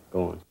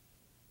go on.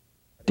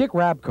 Dick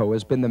Rabko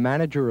has been the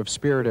manager of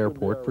Spirit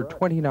Airport for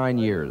 29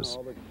 years,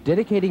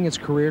 dedicating his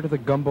career to the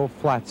Gumbo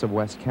Flats of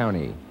West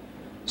County.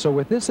 So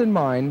with this in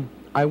mind,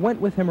 I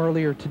went with him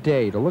earlier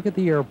today to look at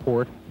the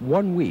airport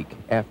 1 week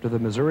after the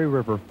Missouri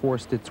River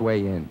forced its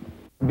way in.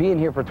 Being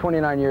here for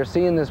 29 years,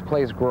 seeing this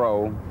place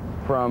grow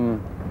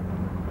from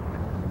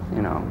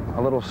you know,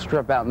 a little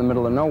strip out in the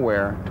middle of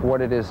nowhere to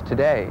what it is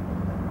today.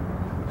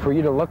 For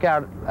you to look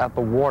out at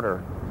the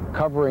water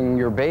covering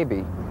your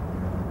baby,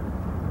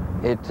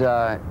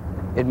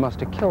 it must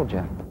have killed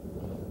you.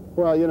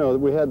 Well, you know,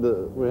 we had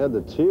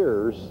the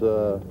tears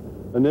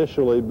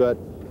initially, but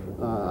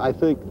I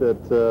think that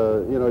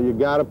you know, you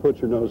got to put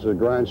your nose to the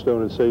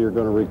grindstone and say you're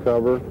going to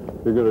recover.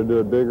 You're going to do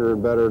it bigger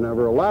and better than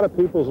ever. A lot of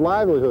people's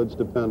livelihoods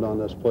depend on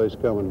this place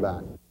coming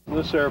back.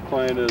 This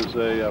airplane is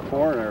a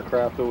foreign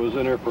aircraft that was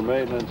in here for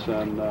maintenance,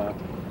 and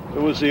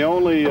it was the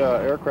only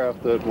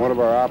aircraft that one of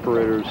our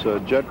operators,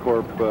 Jet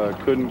Corp,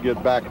 couldn't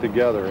get back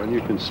together, and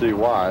you can see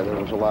why. There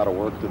was a lot of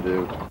work to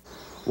do.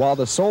 While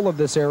the soul of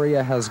this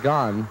area has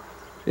gone,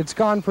 it's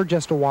gone for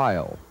just a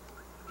while.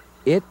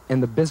 It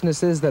and the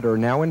businesses that are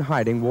now in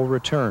hiding will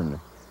return,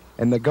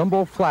 and the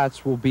Gumbo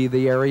Flats will be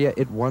the area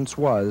it once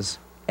was,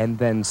 and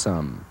then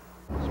some.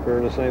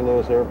 Spirit of St.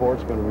 Louis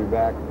Airport's going to be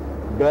back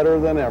better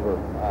than ever.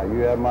 You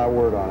have my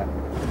word on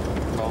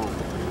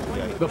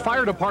it. The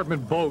fire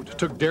department boat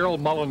took Daryl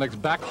Mullenix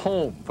back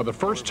home for the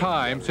first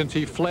time since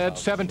he fled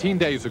 17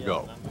 days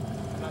ago.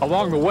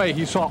 Along the way,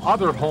 he saw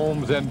other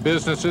homes and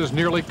businesses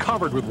nearly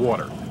covered with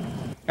water.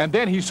 And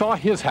then he saw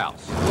his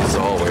house. It's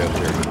all the way up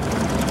there.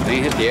 They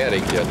ain't hit the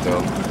attic yet,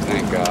 though.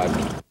 Thank God.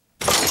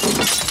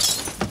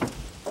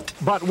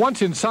 But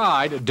once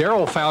inside,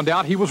 Daryl found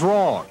out he was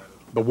wrong.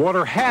 The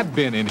water had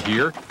been in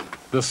here.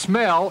 The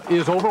smell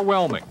is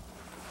overwhelming.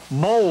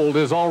 Mold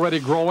is already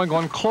growing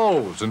on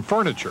clothes and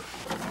furniture.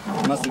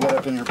 Must have got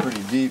up in here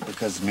pretty deep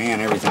because,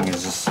 man, everything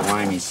is just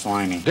slimy.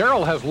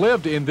 Daryl has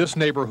lived in this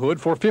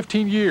neighborhood for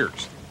 15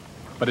 years.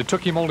 But it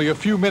took him only a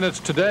few minutes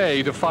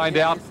today to find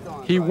out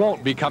he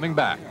won't be coming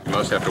back. You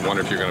must have to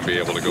wonder if you're going to be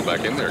able to go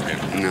back in there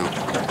again. No,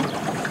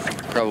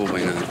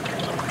 probably not.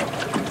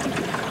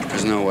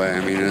 There's no way.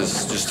 I mean,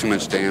 it's just too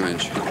much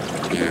damage,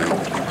 you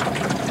know.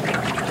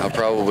 I'll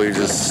probably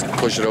just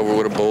push it over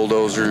with a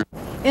bulldozer.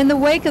 In the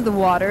wake of the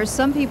waters,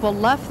 some people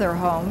left their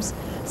homes,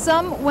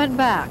 some went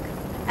back,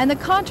 and the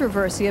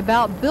controversy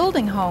about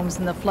building homes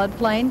in the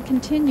floodplain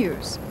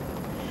continues.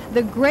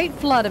 The Great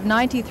Flood of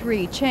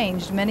 '93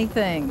 changed many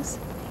things.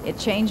 It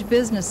changed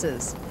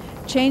businesses,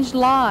 changed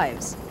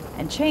lives,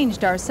 and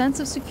changed our sense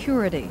of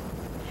security.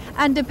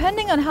 And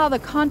depending on how the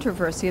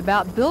controversy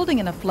about building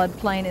in a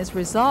floodplain is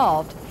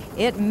resolved,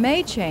 it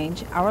may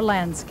change our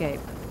landscape.